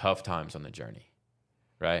or the tough times on the journey,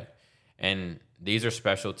 right? And these are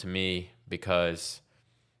special to me because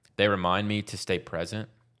they remind me to stay present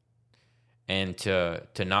and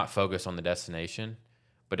to not focus on the destination,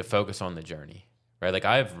 but to focus on the journey. Right, like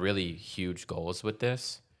I have really huge goals with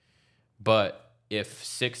this, but if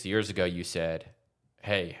 6 years ago you said,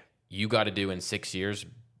 "Hey, you got to do in 6 years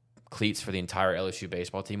cleats for the entire LSU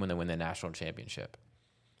baseball team when they win the national championship,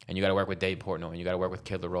 and you got to work with Dave Portnoy and you got to work with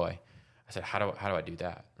Kid Leroy," I said, "How do I do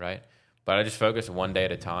that?" Right, but I just focus one day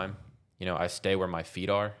at a time. You know, I stay where my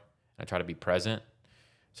feet are, and I try to be present.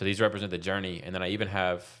 So these represent the journey, and then I even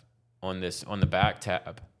have on the back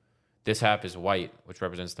tab, this half is white, which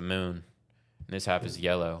represents the moon. And this half is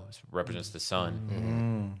yellow, which represents the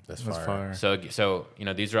sun. That's fire. So you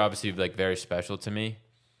know, these are obviously like very special to me,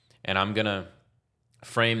 and I'm gonna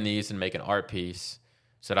frame these and make an art piece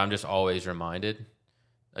so that I'm just always reminded,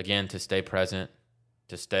 again, to stay present,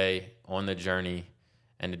 to stay on the journey,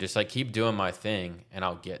 and to just like keep doing my thing, and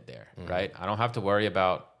I'll get there. Right? I don't have to worry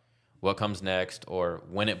about what comes next or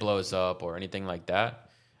when it blows up or anything like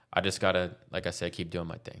that. I just gotta, like I said, keep doing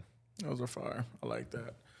my thing. Those are fire. I like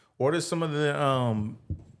that. What are some of the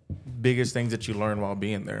biggest things that you learned while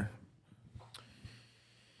being there?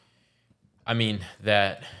 I mean,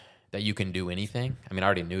 that you can do anything. I mean, I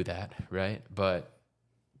already knew that, right? But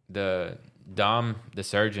the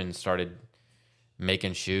surgeon started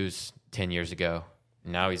making shoes 10 years ago.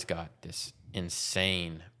 Now he's got this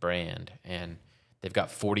insane brand, and they've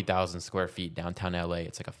got 40,000 square feet downtown LA.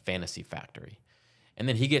 It's like a fantasy factory. And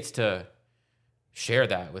then he gets to share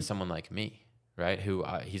that with someone like me. Right,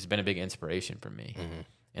 he's been a big inspiration for me,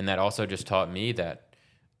 and that also just taught me that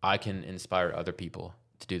I can inspire other people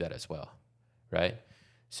to do that as well, right?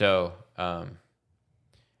 So, I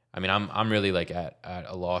mean, I'm really like at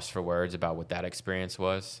a loss for words about what that experience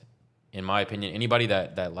was. In my opinion, anybody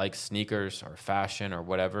that likes sneakers or fashion or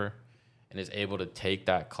whatever, and is able to take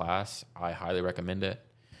that class, I highly recommend it,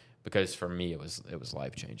 because for me it was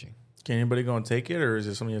life changing. Can anybody go and take it, or is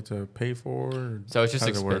it something you have to pay for? So it's just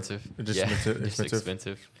expensive. It's just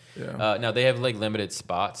expensive. Yeah. No, they have like limited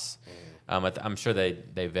spots. I'm sure they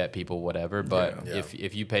vet people, whatever. But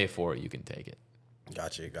if you pay for it, you can take it.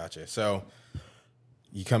 Gotcha. So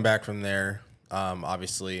you come back from there.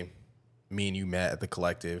 Obviously, me and you met at the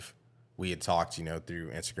collective. We had talked,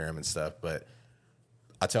 through Instagram and stuff. But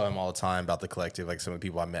I tell him all the time about the collective, like some of the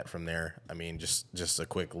people I met from there. I mean, just a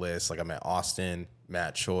quick list. Like I met Austin,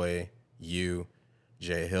 Matt Choi, you,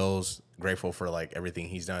 Jay Hills. Grateful for like everything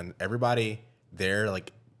he's done. Everybody there,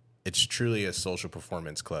 like it's truly a social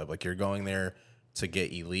performance club. Like you're going there to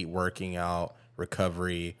get elite working out,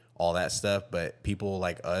 recovery, all that stuff. But people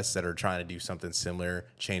like us that are trying to do something similar,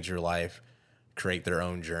 change your life, create their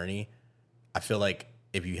own journey. I feel like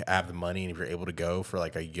if you have the money and if you're able to go for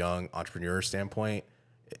like a young entrepreneur standpoint,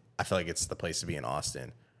 I feel like it's the place to be in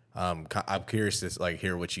Austin. I'm curious to like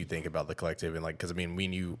hear what you think about the collective and like, cause I mean, me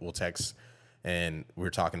and you will text and we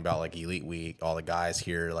were talking about like Elite Week, all the guys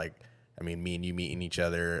here, like, I mean, me and you meeting each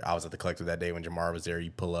other. I was at the collective that day when Jamar was there.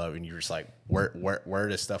 You pull up and you're just like, where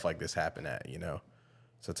does stuff like this happen at,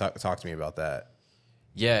 So talk to me about that.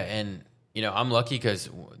 Yeah, and I'm lucky because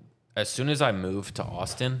as soon as I moved to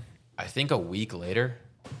Austin, I think a week later,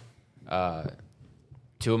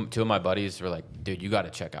 two of my buddies were like, "Dude, you got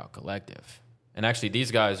to check out Collective." And actually,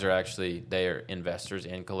 these guys they are investors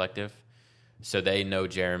in Collective, so they know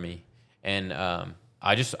Jeremy. And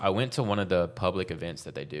I went to one of the public events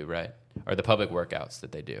that they do, right, or the public workouts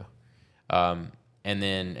that they do.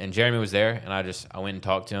 And Jeremy was there, and I went and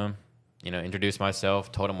talked to him. Introduced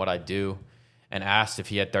myself, told him what I do, and asked if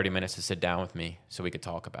he had 30 minutes to sit down with me so we could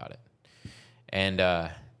talk about it.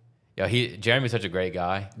 And Jeremy's such a great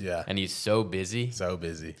guy. Yeah. And he's so busy. So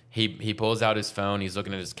busy. He pulls out his phone, he's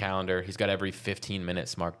looking at his calendar, he's got every 15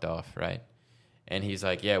 minutes marked off, right? And he's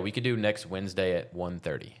like, "Yeah, we could do next Wednesday at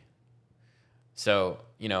 1:30. So,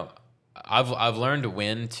 I've learned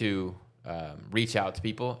when to reach out to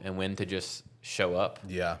people and when to just show up.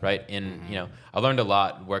 Yeah. Right. And, I learned a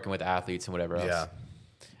lot working with athletes and whatever else. Yeah.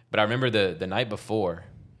 But I remember the night before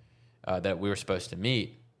that we were supposed to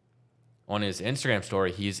meet, on his Instagram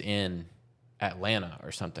story, he's in Atlanta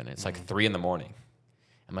or something. It's like 3 a.m.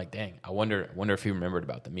 I'm like, dang, I wonder if he remembered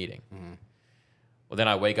about the meeting. Well, then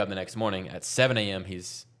I wake up the next morning at 7 a.m.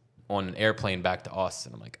 He's on an airplane back to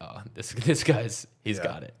Austin. I'm like, oh, this guy's, he's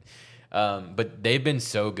got it. But they've been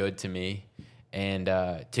so good to me. And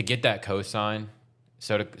to get that cosign,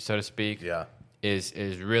 so to speak,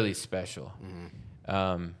 is really special.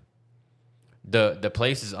 The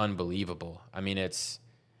place is unbelievable. I mean, it's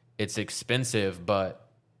expensive, but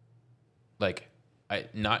like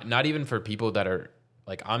not even for people that are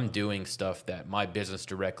like, I'm doing stuff that my business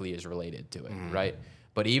directly is related to it, right?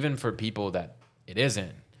 But even for people that it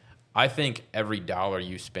isn't, I think every dollar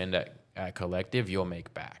you spend at Collective, you'll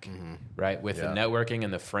make back, right? With the networking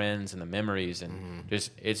and the friends and the memories and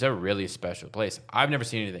just, it's a really special place. I've never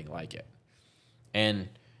seen anything like it. And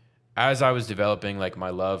as I was developing like my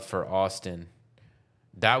love for Austin,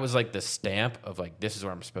 that was like the stamp of like, this is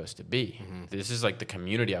where I'm supposed to be. This is like the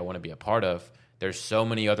community I want to be a part of. There's so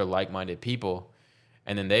many other like-minded people.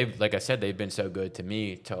 And then like I said, they've been so good to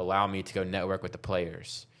me to allow me to go network with the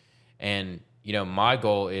players. And, my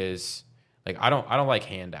goal is like, I don't like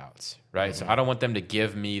handouts, right? So I don't want them to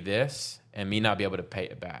give me this and me not be able to pay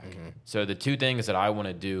it back. So the two things that I want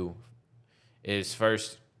to do is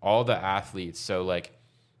first, all the athletes. So like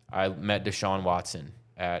I met Deshaun Watson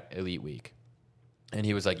at Elite Week. And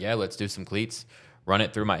he was like, yeah, let's do some cleats. Run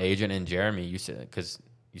it through my agent and Jeremy. Because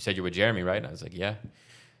you said you're with Jeremy, right? And I was like, yeah.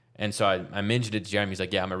 And so I mentioned it to Jeremy. He's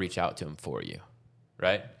like, yeah, I'm going to reach out to him for you,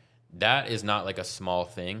 right? That is not like a small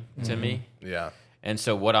thing to me. Yeah. And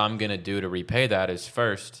so what I'm going to do to repay that is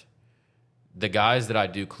first, the guys that I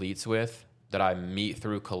do cleats with, that I meet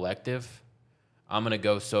through Collective, I'm going to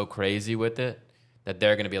go so crazy with it that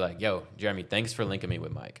they're going to be like, yo, Jeremy, thanks for linking me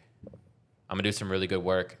with Mike. I'm going to do some really good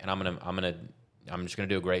work, and I'm just going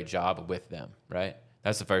to do a great job with them, right?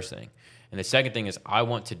 That's the first thing. And the second thing is I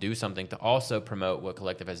want to do something to also promote what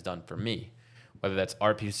Collective has done for me, whether that's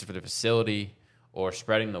art pieces for the facility or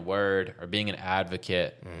spreading the word or being an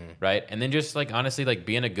advocate, right? And then just like honestly, like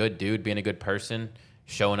being a good dude, being a good person,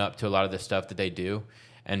 showing up to a lot of the stuff that they do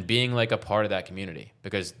and being like a part of that community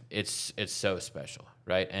because it's so special,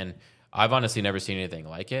 right? And I've honestly never seen anything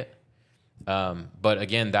like it. But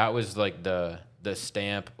again, that was like the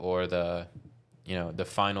stamp or the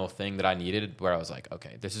final thing that I needed where I was like,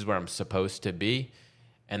 okay, this is where I'm supposed to be.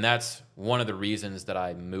 And that's one of the reasons that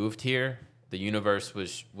I moved here. The universe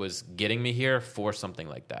was getting me here for something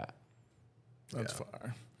like that. That's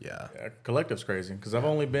fire. Yeah. Collective's crazy because I've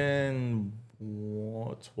only been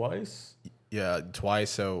twice. Yeah, twice.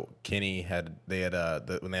 So Kenny when they had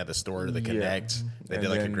the store, the Connect, they did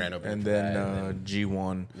like a grand opening. And then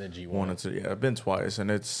G1. The G1. I've been twice,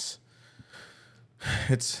 and it's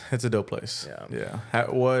It's a dope place. Yeah.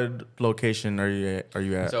 What location are you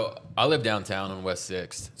at? So I live downtown on West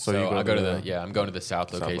 6th. So So you go I go to to the I'm going to the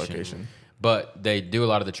south South location. location. But they do a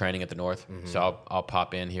lot of the training at the north. So I'll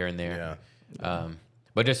pop in here and there.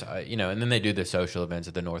 But just, and then they do the social events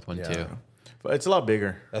at the north one too. But it's a lot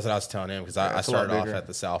bigger. That's what I was telling him because I it's a lot started off bigger. at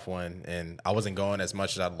the south one and I wasn't going as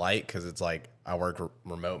much as I'd like because it's like I work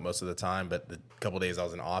remote most of the time. But the couple days I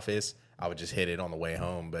was in office, I would just hit it on the way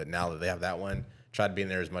home. But now that they have that one, try to be in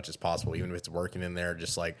there as much as possible, even if it's working in there,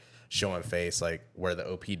 just like showing face, like where the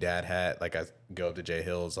OP dad hat. Like I go up to Jay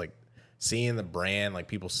Hills, like seeing the brand, like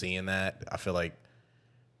people seeing that. I feel like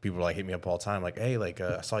people like hit me up all the time, like, hey, like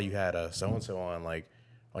I saw you had a so and so on like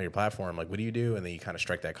on your platform. Like, what do you do? And then you kind of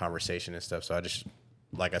strike that conversation and stuff. So I just,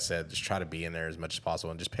 like I said, just try to be in there as much as possible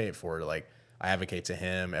and just pay it forward. Like I advocate to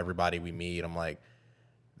him, everybody we meet. I'm like,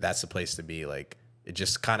 that's the place to be. Like it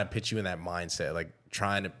just kind of puts you in that mindset, like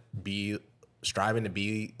striving to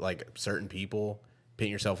be like certain people,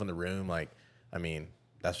 putting yourself in the room. Like, I mean,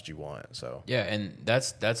 that's what you want. So Yeah, and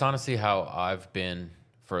that's honestly how I've been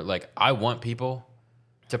for, like, I want people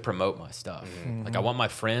to promote my stuff. Like I want my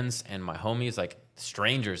friends and my homies, like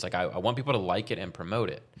strangers, like I want people to like it and promote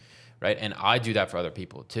it, right? And I do that for other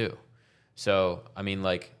people too. So I mean,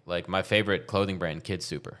 like my favorite clothing brand, Kid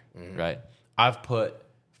Super, right? I've put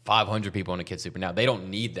 500 people in a Kid Super. Now they don't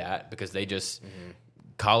need that because they just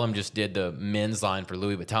Column just did the men's line for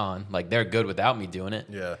Louis Vuitton. Like they're good without me doing it.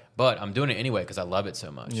 Yeah. But I'm doing it anyway because I love it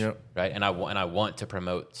so much. Yep. Right. And I want to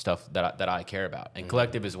promote stuff that I care about. And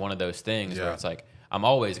Collective is one of those things where it's like I'm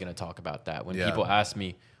always going to talk about that. When people ask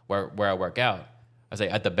me where I work out, I say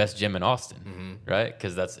at the best gym in Austin. Right.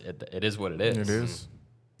 Because it is what it is. It is.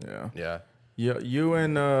 yeah. Yeah, you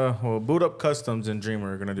and Boot Up Customs and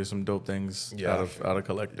Dreamer are gonna do some dope things out of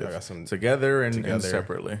Collective. I got some together and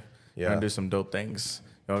separately. Yeah, gonna do some dope things.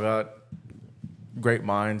 Y'all got great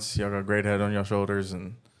minds. Y'all got great head on your shoulders,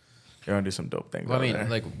 and you're gonna do some dope things. Well, I mean, there.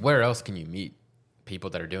 like, where else can you meet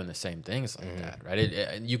people that are doing the same things like that,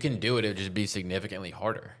 right? You can do it; it'll just be significantly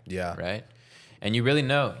harder. Yeah. Right. And you really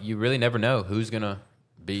never know who's gonna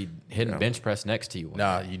be hitting bench press next to you.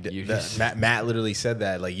 No, Matt literally said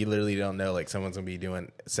that. Like, you literally don't know. Like, someone's gonna be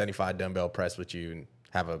doing 75 dumbbell press with you and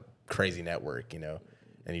have a crazy network, and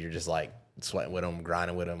you're just like sweating with them,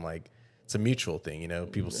 grinding with them. Like, it's a mutual thing,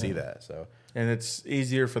 People see that. So, and it's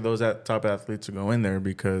easier for those top athletes to go in there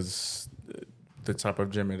because the type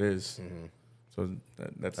of gym it is. So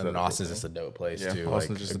that's and Austin's just a dope place too. Austin's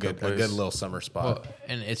like just a a good little summer spot. Well,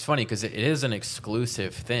 and it's funny because it is an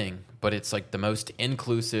exclusive thing, but it's like the most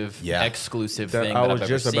inclusive, exclusive thing I that was I've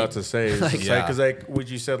just ever about seen. to say. Because like what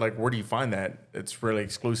you said, like where do you find that? It's really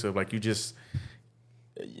exclusive. Like you just,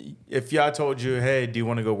 if y'all told you, hey, do you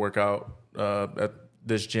want to go work out at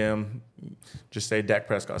this gym? Just say Dak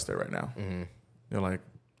Prescott's there right now. You're like,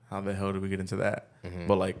 how the hell do we get into that?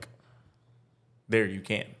 But like, there you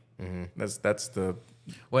can. That's the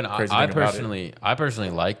When crazy I thing about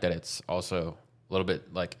personally like that it's also a little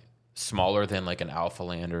bit like smaller than like an Alpha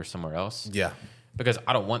Land or somewhere else. Yeah. Because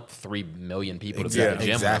I don't want 3 million people to be at the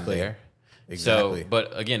gym when I'm there. Exactly. So,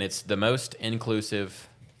 but again, it's the most inclusive,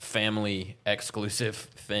 family exclusive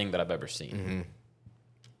thing that I've ever seen.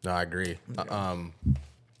 No, I agree.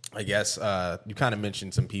 I guess you kind of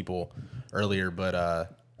mentioned some people earlier,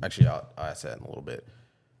 but actually, I'll ask that in a little bit.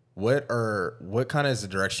 What kind of is the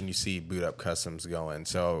direction you see Boot Up Customs going?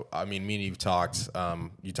 So, I mean, me and you've talked.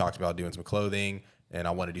 You talked about doing some clothing, and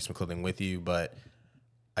I want to do some clothing with you. But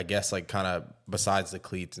I guess, like, kind of besides the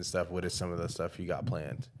cleats and stuff, what is some of the stuff you got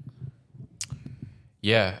planned?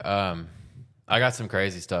 Yeah, I got some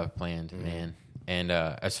crazy stuff planned, man. And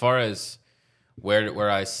as far as where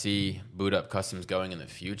I see Boot Up Customs going in the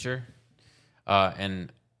future,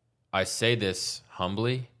 and I say this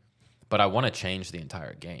humbly, but I want to change the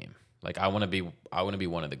entire game. Like I want to be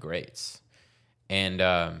one of the greats.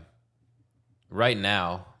 And right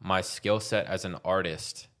now, my skill set as an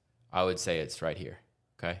artist, I would say it's right here.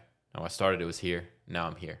 Okay. Now I started, it was here. Now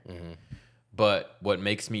I'm here. But what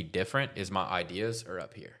makes me different is my ideas are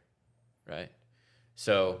up here. Right.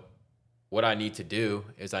 So what I need to do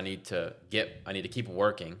is I need to keep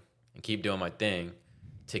working and keep doing my thing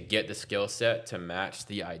to get the skill set to match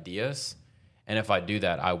the ideas. And if I do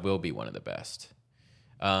that, I will be one of the best.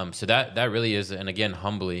 So that really is, and again,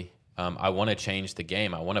 humbly, I want to change the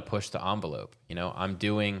game. I want to push the envelope. I'm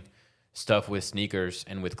doing stuff with sneakers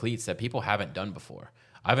and with cleats that people haven't done before.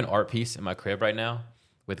 I have an art piece in my crib right now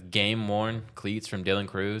with game-worn cleats from Dylan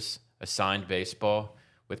Cruz, a signed baseball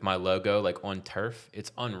with my logo like on turf.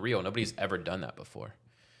 It's unreal. Nobody's ever done that before.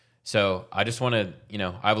 So I just want to,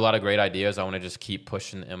 I have a lot of great ideas. I want to just keep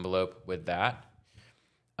pushing the envelope with that.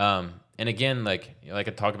 And again, like I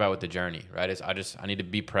talk about with the journey, right? Is I need to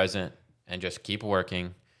be present and just keep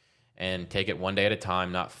working and take it one day at a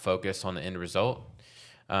time, not focus on the end result.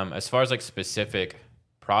 As far as like specific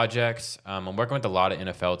projects, I'm working with a lot of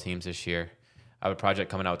NFL teams this year. I have a project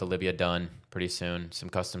coming out with Olivia Dunn pretty soon, some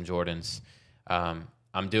custom Jordans.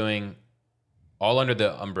 I'm doing all under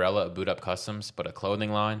the umbrella of Boot Up Customs, but a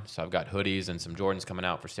clothing line. So I've got hoodies and some Jordans coming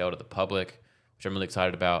out for sale to the public, which I'm really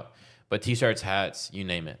excited about. But T-shirts, hats, you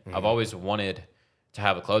name it. I've always wanted to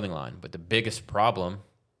have a clothing line, but the biggest problem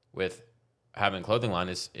with having a clothing line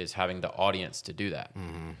is having the audience to do that.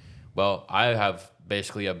 Well, I have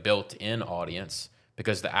basically a built-in audience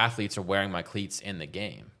because the athletes are wearing my cleats in the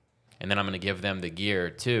game, and then I'm going to give them the gear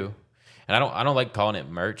too. And I don't like calling it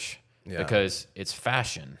merch because it's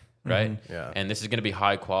fashion, right? Yeah. And this is going to be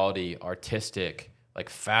high quality, artistic, like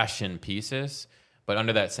fashion pieces, but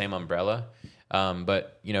under that same umbrella.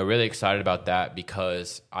 But really excited about that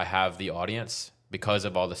because I have the audience because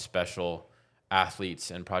of all the special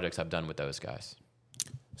athletes and projects I've done with those guys.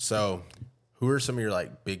 So, who are some of your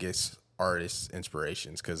like biggest artist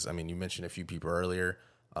inspirations? Because I mean, you mentioned a few people earlier.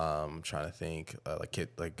 I'm trying to think,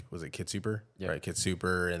 was it Kid Super? Yeah. Right, Kid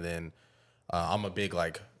Super, and then I'm a big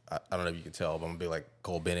I don't know if you can tell, but I'm a big like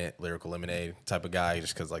Cole Bennett, Lyrical Lemonade type of guy,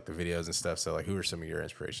 just because like the videos and stuff. So, like, who are some of your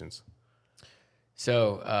inspirations?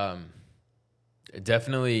 So,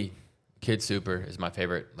 definitely Kid Super is my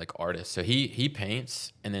favorite like artist. So he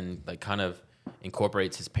paints and then like kind of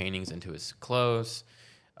incorporates his paintings into his clothes.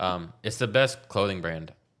 It's the best clothing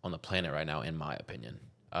brand on the planet right now, in my opinion.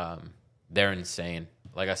 They're insane.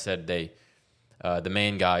 Like I said, the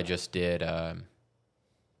main guy just did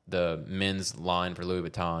the men's line for Louis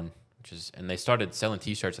Vuitton, and they started selling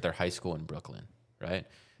T-shirts at their high school in Brooklyn, right?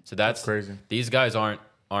 So that's crazy. These guys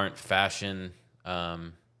aren't fashion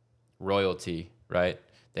royalty, right?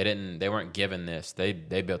 They weren't given this. They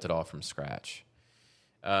built it all from scratch.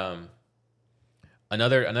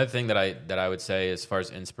 Another thing that I would say as far as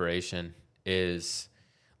inspiration is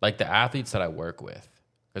like the athletes that I work with,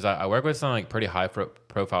 because I work with some like pretty high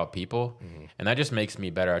profile people, and that just makes me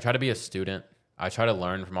better. I try to be a student. I try to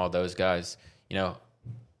learn from all those guys.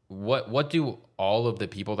 What do all of the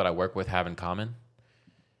people that I work with have in common?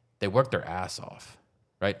 They work their ass off,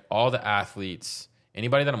 right? All the athletes,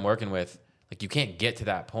 anybody that I'm working with, like you can't get to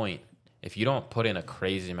that point if you don't put in a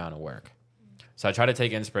crazy amount of work. So I try to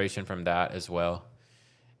take inspiration from that as well.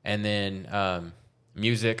 And then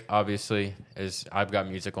music, obviously, is I've got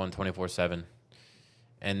music on 24/7.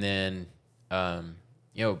 And then,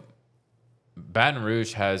 Baton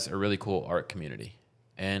Rouge has a really cool art community.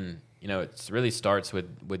 And, it really starts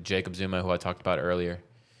with Jacob Zuma, who I talked about earlier.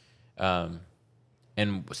 And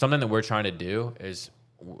something that we're trying to do is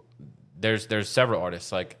there's several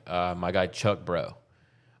artists, like my guy Chuck Bro.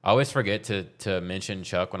 I always forget to mention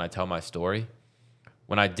Chuck when I tell my story.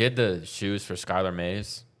 When I did the shoes for Skylar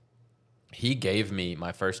Mays, he gave me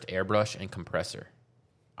my first airbrush and compressor.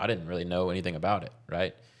 I didn't really know anything about it,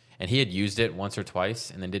 right? And he had used it once or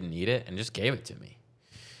twice and then didn't need it and just gave it to me.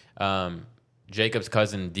 Jacob's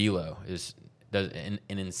cousin D-Lo is an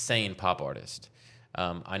insane pop artist.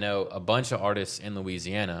 I know a bunch of artists in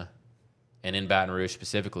Louisiana and in Baton Rouge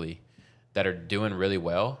specifically that are doing really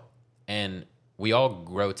well, and we all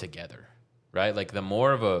grow together, right? Like the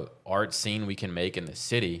more of a art scene we can make in the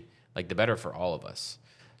city, like the better for all of us.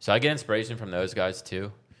 So I get inspiration from those guys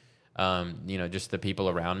too. Just the people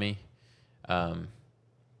around me.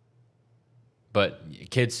 But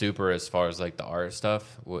Kid Super, as far as like the art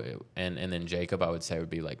stuff, and then Jacob, I would say would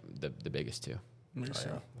be like the biggest two. Oh,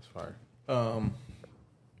 yeah, that's fire.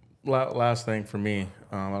 Last thing for me,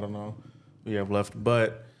 I don't know what we have left,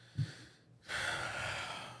 but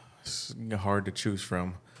it's hard to choose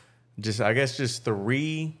from. I guess just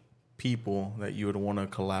 3 people that you would want to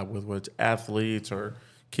collab with, whether it's athletes or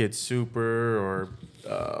Kid Super or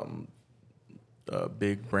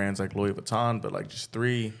big brands like Louis Vuitton, but like just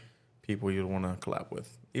 3 people you'd want to collab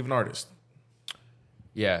with, even artists.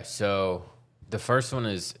 Yeah, so the first one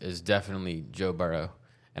is definitely Joe Burrow.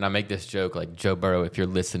 And I make this joke like, Joe Burrow, if you're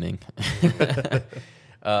listening.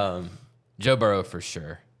 Joe Burrow for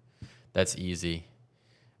sure. That's easy.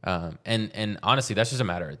 And honestly, that's just a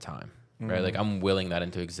matter of time, right? Like I'm willing that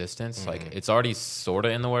into existence. Like it's already sort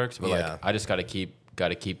of in the works, but like I just got to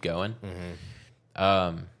keep going.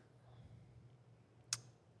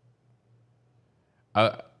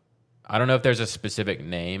 I don't know if there's a specific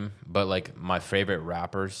name, but like my favorite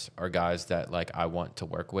rappers are guys that like I want to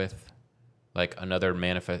work with. Like another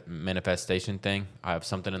manifestation thing. I have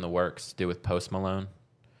something in the works to do with Post Malone,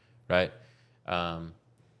 right? I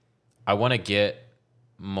want to get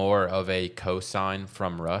more of a cosign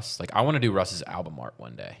from Russ. Like, I want to do Russ's album art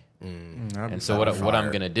one day. And so what I'm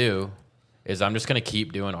going to do is I'm just going to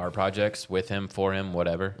keep doing art projects with him, for him,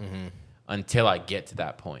 whatever, until I get to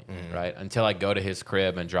that point, right? Until I go to his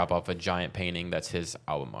crib and drop off a giant painting that's his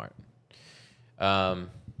album art.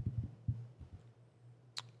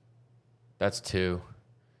 That's two.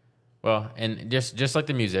 Well, and just like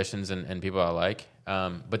the musicians and people I like.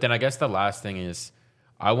 But then I guess the last thing is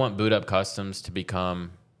I want Boot Up Customs to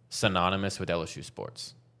become synonymous with LSU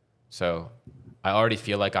sports. So I already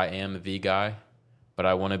feel like I am the guy, but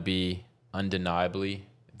I want to be undeniably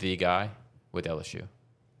the guy with LSU.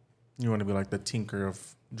 You want to be like the tinker of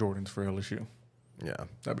Jordans for LSU. Yeah,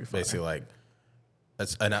 that'd be fun. Basically, like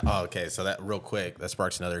that's. Okay, so that real quick that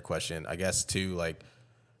sparks another question. I guess too, like,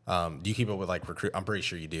 do you keep up with like recruit? I'm pretty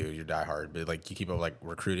sure you do. You're diehard, but like you keep up with, like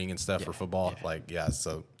recruiting and stuff for football. Yeah. Like, yeah.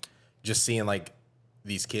 So just seeing like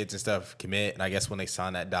these kids and stuff commit, and I guess when they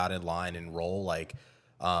sign that dotted line and roll, like,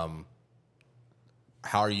 how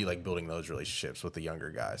are you like building those relationships with the younger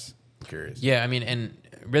guys? I'm curious. Yeah, I mean, and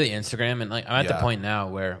really Instagram, and like I'm at the point now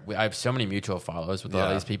where I have so many mutual follows with a lot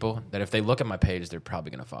of these people that if they look at my page, they're probably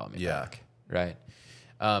going to follow me back, right?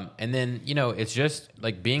 And then, you know, it's just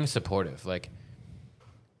like being supportive. Like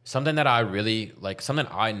something that I really like, something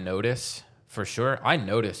I notice for sure. I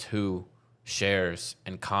notice who shares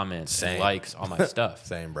and comments and likes all my stuff.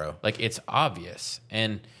 Same, bro. Like it's obvious.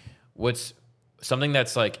 And what's something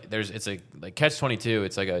that's like it's a like catch-22,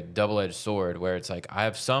 it's like a double-edged sword where it's like I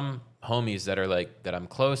have some homies that are like that I'm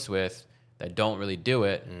close with that don't really do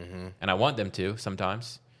it, and I want them to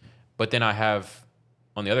sometimes. But then I have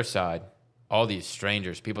on the other side all these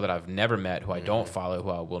strangers, people that I've never met, who I don't follow, who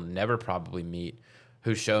I will never probably meet,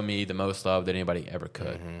 who show me the most love that anybody ever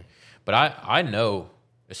could. But I know,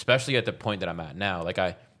 especially at the point that I'm at now, like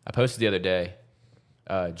I posted the other day,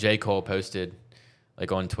 J. Cole posted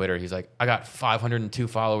like on Twitter, he's like, I got 502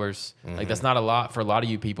 followers. Like that's not a lot for a lot of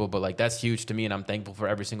you people, but like that's huge to me, and I'm thankful for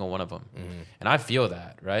every single one of them. And I feel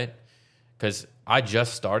that, right? Because I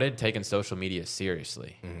just started taking social media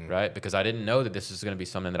seriously, right? Because I didn't know that this was going to be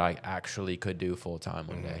something that I actually could do full time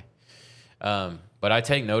one day. But I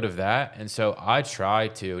take note of that, and so I try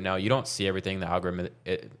to. Now you don't see everything.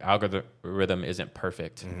 The algorithm isn't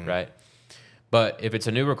perfect, right? But if it's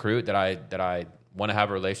a new recruit that I want to have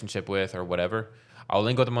a relationship with or whatever, I'll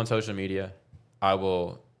link with them on social media. I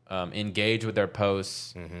will engage with their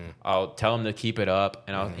posts. I'll tell them to keep it up,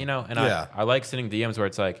 and I like sending DMs where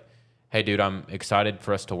it's like, "Hey, dude, I'm excited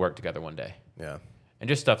for us to work together one day." Yeah, and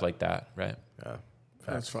just stuff like that, right? Yeah,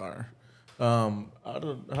 that's fire.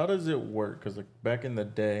 How does it work? Because like back in the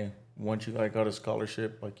day, once you like got a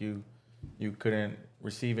scholarship, like you couldn't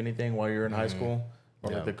receive anything while you're in high school,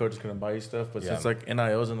 or like the coaches couldn't buy you stuff. But since like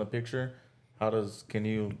NIL's in the picture,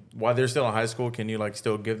 while they're still in high school, can you like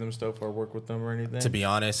still give them stuff or work with them or anything? To be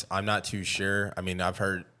honest, I'm not too sure. I mean, I've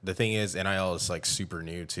heard the thing is NIL is like super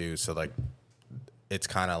new too, so like it's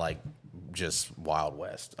kind of like just Wild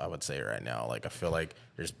West, I would say right now. Like I feel like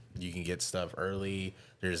you can get stuff early.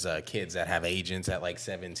 There's kids that have agents at like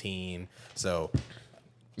 17, so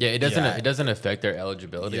it doesn't affect their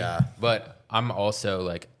eligibility. Yeah, but I'm also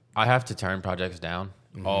like I have to turn projects down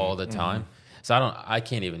all the time. So I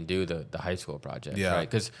can't even do the high school project, right?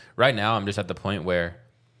 Because right now I'm just at the point where,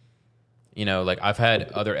 you know, like I've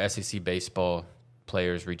had other SEC baseball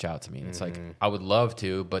players reach out to me, and it's like I would love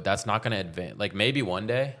to, but that's not going to advance. Like maybe one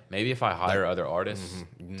day, maybe if I hire other artists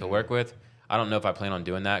to work with, I don't know if I plan on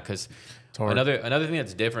doing that because another thing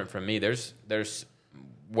that's different from me, there's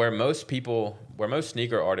where most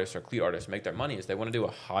sneaker artists or cleat artists make their money is they want to do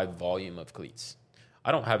a high volume of cleats.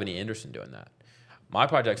 I don't have any interest in doing that. My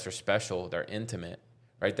projects are special. They're intimate,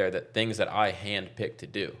 right? They're the things that I handpick to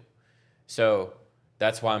do. So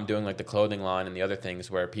that's why I'm doing like the clothing line and the other things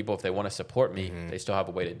where people, if they want to support me, they still have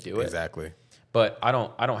a way to do it. Exactly. But I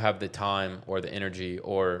don't have the time or the energy,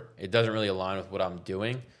 or it doesn't really align with what I'm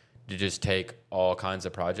doing to just take all kinds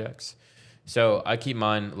of projects. So I keep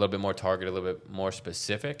mine a little bit more targeted, a little bit more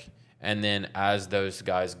specific. And then as those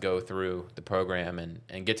guys go through the program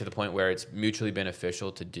and get to the point where it's mutually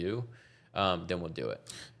beneficial to do, then we'll do it.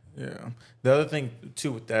 Yeah. The other thing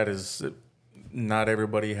too with that is not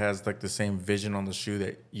everybody has like the same vision on the shoe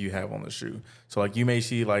that you have on the shoe. So like you may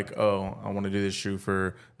see like, oh, I want to do this shoe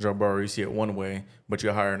for Joe Burrow. You see it one way, but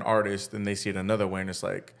you hire an artist and they see it another way, and it's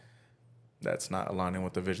like that's not aligning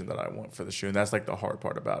with the vision that I want for the shoe. And that's like the hard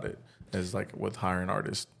part about it is like with hiring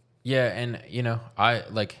artists. Yeah, and you know, I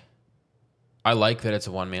like that it's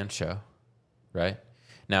a one-man show, right?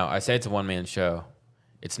 Now I say it's a one-man show.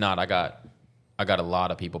 It's not. I got a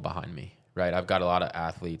lot of people behind me, right? I've got a lot of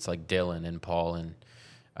athletes like Dylan and Paul and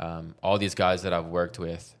all these guys that I've worked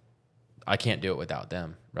with, I can't do it without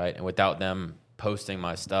them, right? And without them posting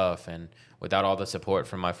my stuff and without all the support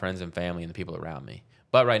from my friends and family and the people around me.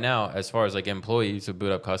 But right now, as far as like employees of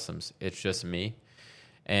Boot Up Customs, it's just me.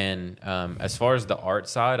 And as far as the art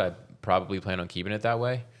side, I probably plan on keeping it that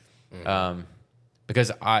way.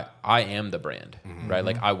 Because I am the brand, right?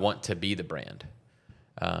 Like I want to be the brand.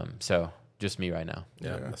 So just me right now.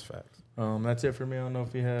 Yeah, that's facts. That's it for me. I don't know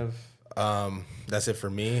if you have. That's it for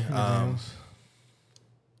me.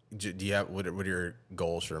 Do you have what are your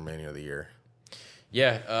goals for the remaining of the year?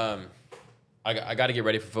 Yeah, I got to get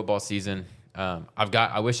ready for football season.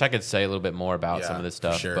 I wish I could say a little bit more about some of this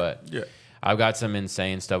stuff, but I've got some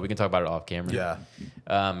insane stuff. We can talk about it off camera. Yeah.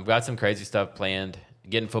 I've got some crazy stuff planned.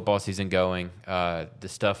 Getting football season going. The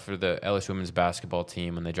stuff for the LSU women's basketball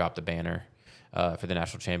team when they drop the banner for the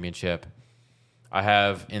national championship. I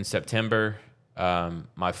have in September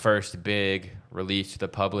my first big release to the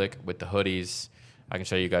public with the hoodies. I can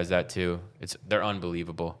show you guys that too. They're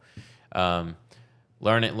unbelievable. Learning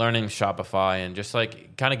Shopify and just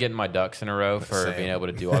like kind of getting my ducks in a row for being able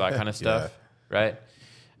to do all that kind of stuff, right?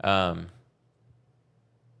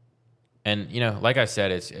 And, you know, like I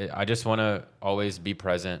said, I just want to always be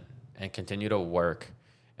present and continue to work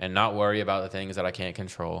and not worry about the things that I can't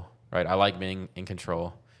control, right? I like being in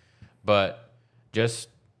control, but just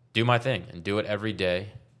do my thing and do it every day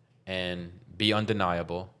and be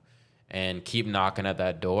undeniable and keep knocking at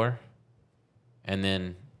that door. And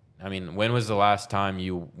then, I mean, when was the last time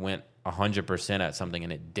you went 100% at something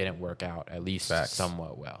and it didn't work out at least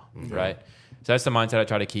somewhat well, right? So that's the mindset I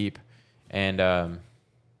try to keep. And,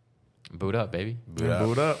 boot up, baby.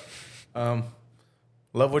 Boot up.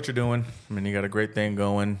 Love what you're doing. I mean, you got a great thing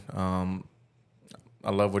going.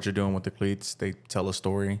 I love what you're doing with the cleats. They tell a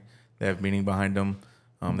story. They have meaning behind them.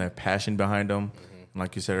 They have passion behind them. And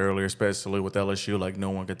like you said earlier, especially with LSU, like no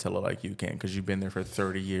one could tell it like you can because you've been there for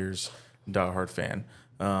 30 years, diehard fan.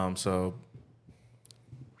 So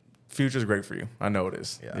future's great for you. I know it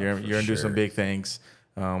is. Yeah, you're going to do some big things.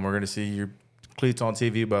 We're going to see your cleats on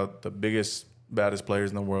TV about the biggest, baddest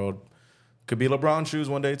players in the world. Could be LeBron shoes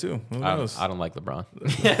one day too. Who knows? I don't like LeBron.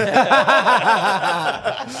 Had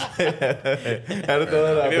to throw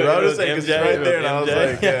that out there. I was just saying because it's right there, and I was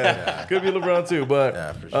like, yeah, could be LeBron too.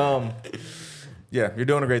 But for sure. Yeah, you're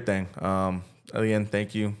doing a great thing. Again,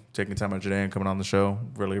 thank you taking time out your day and coming on the show.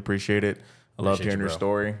 Really appreciate it. I love hearing your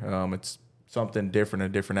story. It's something different, a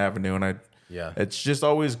different avenue, and it's just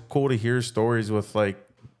always cool to hear stories with like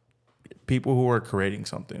people who are creating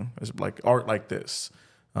something. It's like art like this.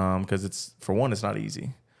 Because it's for one, it's not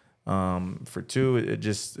easy. For two,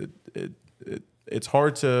 it's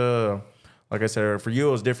hard to, like I said, for you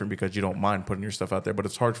it was different because you don't mind putting your stuff out there, but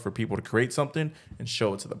it's hard for people to create something and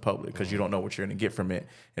show it to the public because you don't know what you're going to get from it,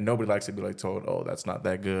 and nobody likes to be like told, oh, that's not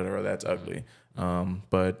that good or that's ugly. No,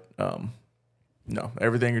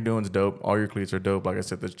 everything you're doing is dope. All your cleats are dope. Like I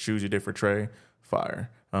said, the shoes you did for Trey, fire.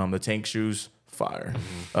 The tank shoes, fire.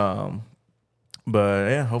 But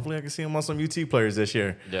yeah, hopefully I can see him on some UT players this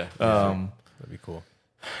year. Yeah. That'd be cool.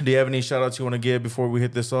 Do you have any shout outs you want to give before we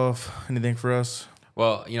hit this off? Anything for us?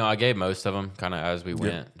 Well, you know, I gave most of them kind of as we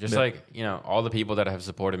went. Just like, you know, all the people that have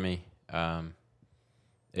supported me.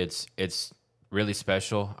 It's really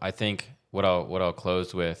special. I think what I'll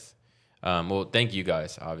close with, well, thank you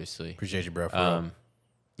guys, obviously. Appreciate you, bro.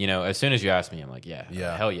 You know, as soon as you asked me, I'm like,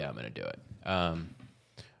 hell yeah, I'm going to do it.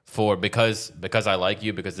 Because I like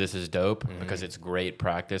you, because this is dope, because it's great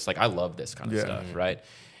practice. Like I love this kind of stuff, right?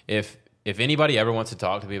 If anybody ever wants to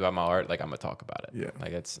talk to me about my art, like I'm gonna talk about it. Yeah.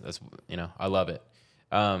 Like that's you know, I love it.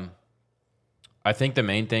 I think the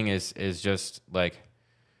main thing is just like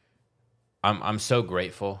I'm so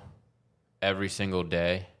grateful every single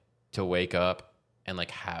day to wake up and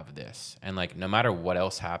like have this. And like no matter what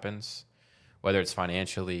else happens, whether it's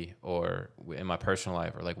financially or in my personal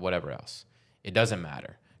life or like whatever else, it doesn't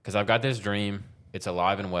matter. Because I've got this dream, it's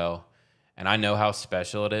alive and well, and I know how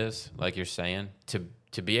special it is, like you're saying, to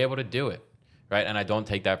be able to do it, right? And I don't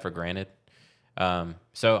take that for granted.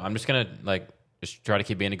 So I'm just gonna like just try to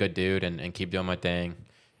keep being a good dude and keep doing my thing,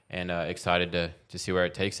 and excited to see where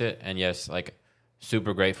it takes it. And yes, like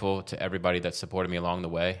super grateful to everybody that supported me along the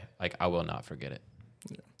way. Like I will not forget it.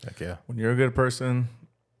 Heck yeah. When you're a good person,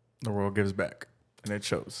 the world gives back, and it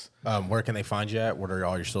shows. Where can they find you at? What are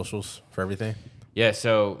all your socials for everything? Yeah,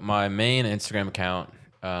 so my main Instagram account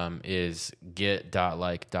is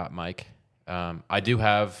get.like.mike. I do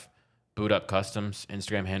have Boot Up Customs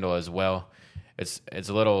Instagram handle as well. It's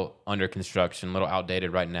a little under construction, a little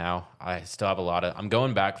outdated right now. I still have I'm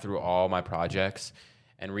going back through all my projects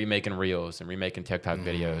and remaking reels and remaking TikTok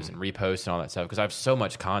videos and reposting all that stuff because I have so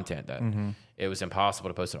much content that it was impossible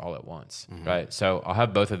to post it all at once, right? So I'll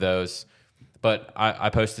have both of those, but I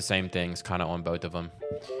post the same things kind of on both of them.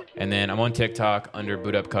 And then I'm on TikTok under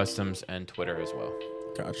Boot Up Customs and Twitter as well.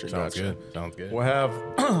 Gotcha. Sounds good. Sounds good. We'll have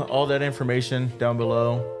all that information down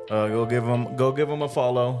below. Go give them a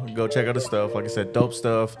follow. Go check out the stuff. Like I said, dope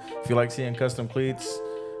stuff. If you like seeing custom cleats,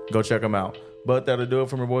 go check them out. But that'll do it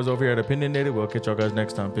from your boys over here at Opinionated. We'll catch y'all guys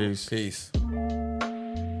next time. Peace. Peace.